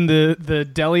the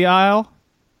deli aisle,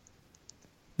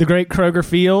 the Great Kroger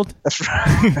Field. That's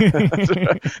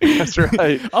right. That's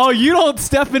right. Oh, you don't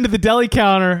step into the deli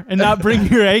counter and not bring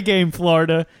your A game,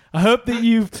 Florida. I hope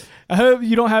you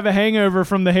don't have a hangover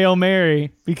from the Hail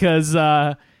Mary because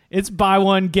it's buy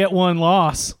one get one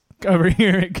loss over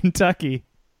here at Kentucky.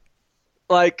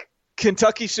 Like.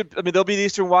 Kentucky should. I mean, they'll beat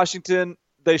Eastern Washington.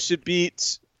 They should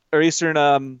beat or Eastern.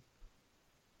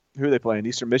 Who are they playing?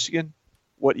 Eastern Michigan.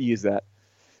 What E is that?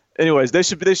 Anyways, they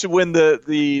should win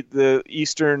the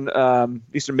Eastern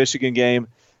Michigan game.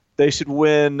 They should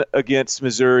win against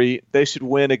Missouri. They should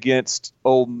win against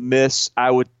Ole Miss.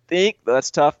 I would think that's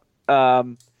tough.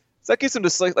 So that gets them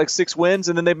to like 6 wins,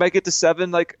 and then they might get to 7.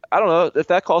 Like I don't know if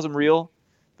that calls them real.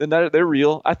 Then they're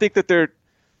real. I think that they're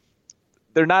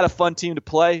not a fun team to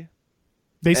play.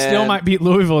 They still might beat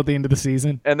Louisville at the end of the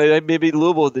season. And they may beat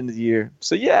Louisville at the end of the year.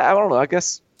 So, yeah, I don't know. I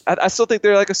guess I still think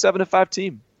they're like a 7-5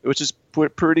 team, which is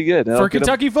pretty good. For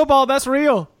Kentucky football, that's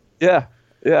real. Yeah,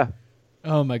 yeah.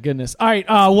 Oh, my goodness. All right,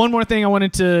 one more thing I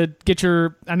wanted to get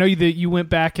your – I know that you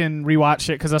went back and rewatched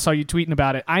it because I saw you tweeting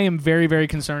about it. I am very, very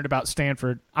concerned about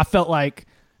Stanford. I felt like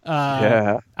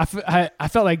I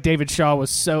felt like David Shaw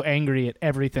was so angry at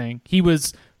everything. He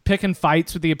was – picking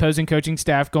fights with the opposing coaching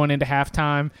staff going into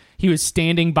halftime. He was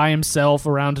standing by himself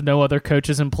around no other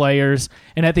coaches and players.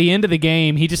 And at the end of the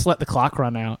game, he just let the clock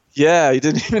run out. Yeah, he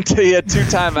didn't even he had 2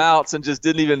 timeouts and just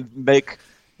didn't even make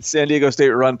San Diego State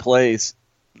run plays.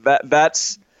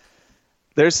 There's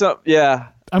some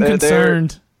I'm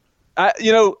concerned.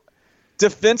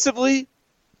 Defensively,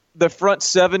 the front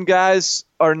 7 guys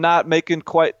are not making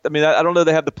quite. I mean, I don't know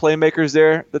they have the playmakers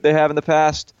there that they have in the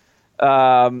past.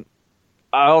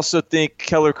 I also think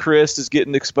Keller Christ is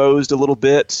getting exposed a little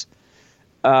bit.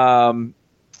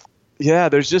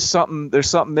 There's just something. There's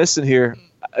something missing here.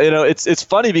 It's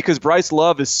funny because Bryce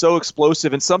Love is so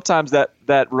explosive, and sometimes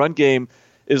that run game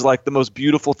is like the most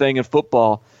beautiful thing in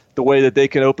football. The way that they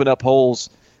can open up holes,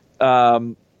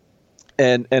 and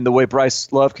the way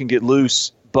Bryce Love can get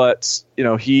loose. But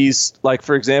he's like,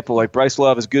 for example, like Bryce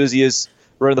Love, as good as he is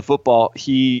running the football,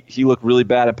 he looked really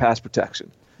bad in pass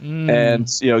protection. And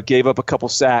gave up a couple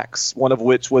sacks, one of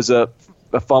which was a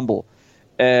fumble,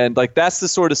 and like that's the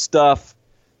sort of stuff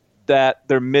that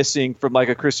they're missing from like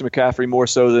a Christian McCaffrey more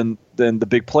so than the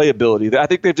big playability. I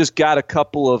think they've just got a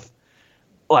couple of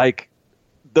like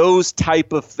those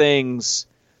type of things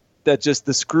that just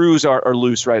the screws are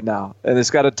loose right now, and it's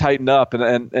got to tighten up.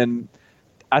 And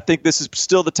I think this is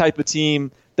still the type of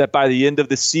team that by the end of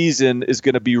the season is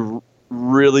going to be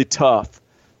really tough.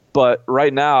 But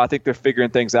right now, I think they're figuring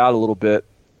things out a little bit.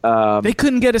 They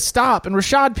couldn't get a stop, and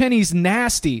Rashad Penny's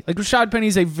nasty. Like Rashad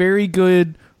Penny's a very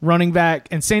good running back,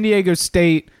 and San Diego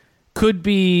State could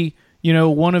be,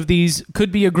 one of these.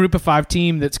 Could be a Group of 5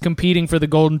 team that's competing for the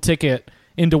golden ticket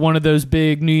into one of those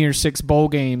big New Year's 6 bowl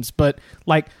games. But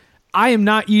like, I am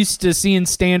not used to seeing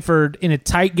Stanford in a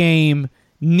tight game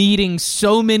needing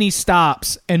so many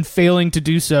stops and failing to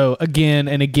do so again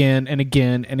and again and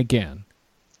again and again.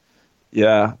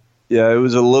 Yeah, it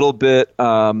was a little bit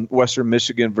Western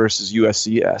Michigan versus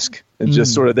USC-esque. And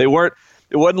just sort of it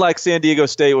wasn't like San Diego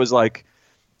State was like,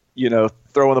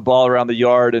 throwing the ball around the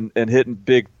yard and hitting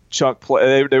big chunk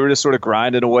play. They were just sort of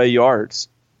grinding away yards.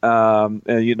 And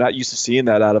you're not used to seeing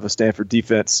that out of a Stanford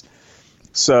defense.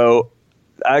 So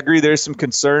I agree there's some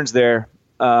concerns there.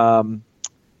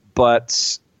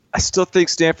 But I still think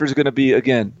Stanford's going to be,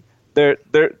 again, it's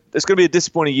going to be a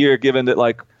disappointing year given that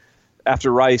like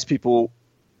after Rice, people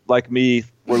like me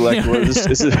were like, well, is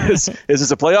this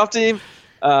a playoff team?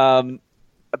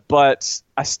 But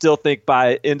I still think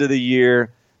by end of the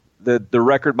year, the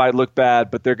record might look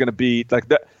bad, but they're going to be like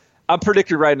that. I'm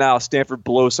predicting right now Stanford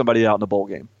blows somebody out in a bowl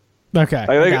game. Okay,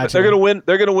 they're going to win.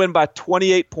 They're going to win by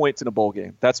 28 points in a bowl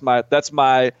game. That's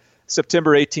my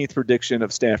September 18th prediction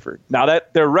of Stanford. Now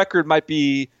that their record might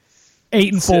be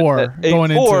 8-4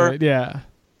 going into it, yeah.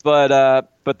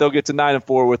 But they'll get to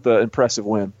 9-4 with an impressive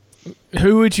win.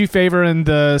 Who would you favor in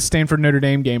the Stanford Notre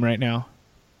Dame game right now?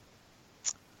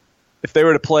 If they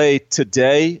were to play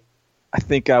today, I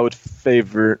think I would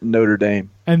favor Notre Dame.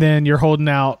 And then you're holding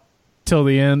out till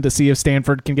the end to see if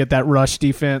Stanford can get that rush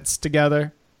defense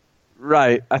together.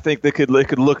 Right. I think they could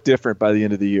look different by the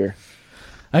end of the year.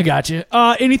 I got you.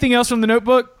 Anything else from the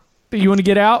notebook that you want to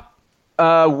get out?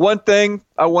 One thing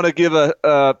I want to give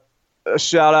a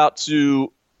shout out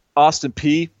to Austin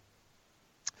Peay.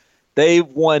 They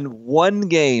won one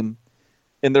game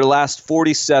in their last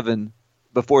 47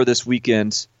 before this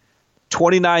weekend.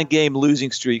 29-game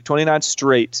losing streak, 29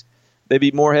 straight. They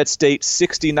beat Morehead State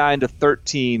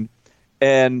 69-13.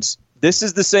 And this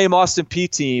is the same Austin Peay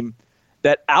team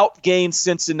that outgained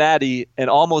Cincinnati and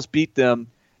almost beat them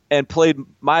and played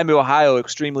Miami, Ohio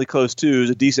extremely close too. It was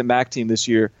a decent MAC team this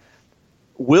year.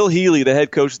 Will Healy, the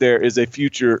head coach there, is a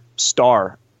future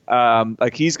star.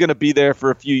 He's going to be there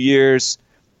for a few years,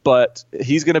 but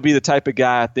he's going to be the type of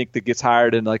guy I think that gets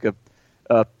hired in like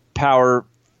a power.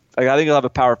 I think he'll have a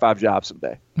Power 5 job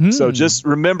someday. So just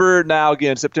remember now,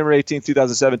 again, September 18th,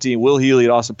 2017, Will Healy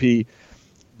at Austin Peay.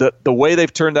 The way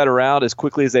they've turned that around as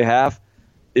quickly as they have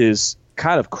is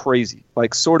kind of crazy,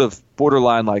 like sort of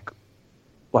borderline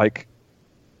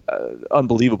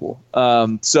unbelievable.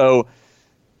 So,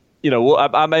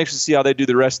 I'm anxious to see how they do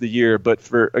the rest of the year. But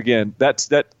that's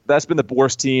been the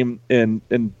worst team in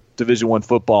Division I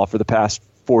football for the past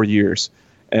 4 years,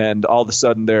 and all of a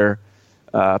sudden they're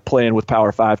playing with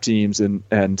Power 5 teams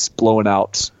and blowing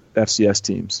out FCS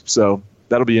teams. So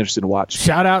that'll be interesting to watch.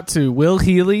 Shout out to Will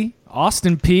Healy,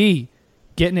 Austin Peay,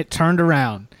 getting it turned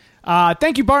around.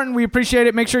 Thank you, Barton. We appreciate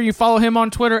it. Make sure you follow him on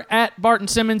Twitter at Barton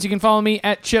Simmons. You can follow me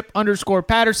at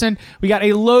Chip_Patterson. We got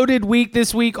a loaded week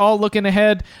this week, all looking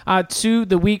ahead to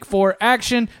the week 4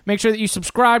 action. Make sure that you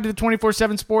subscribe to the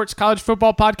 24/7 Sports College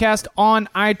Football Podcast on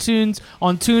iTunes,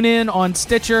 on TuneIn, on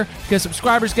Stitcher, because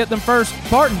subscribers get them first.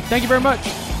 Barton, thank you very much.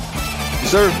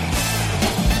 Yes, sir.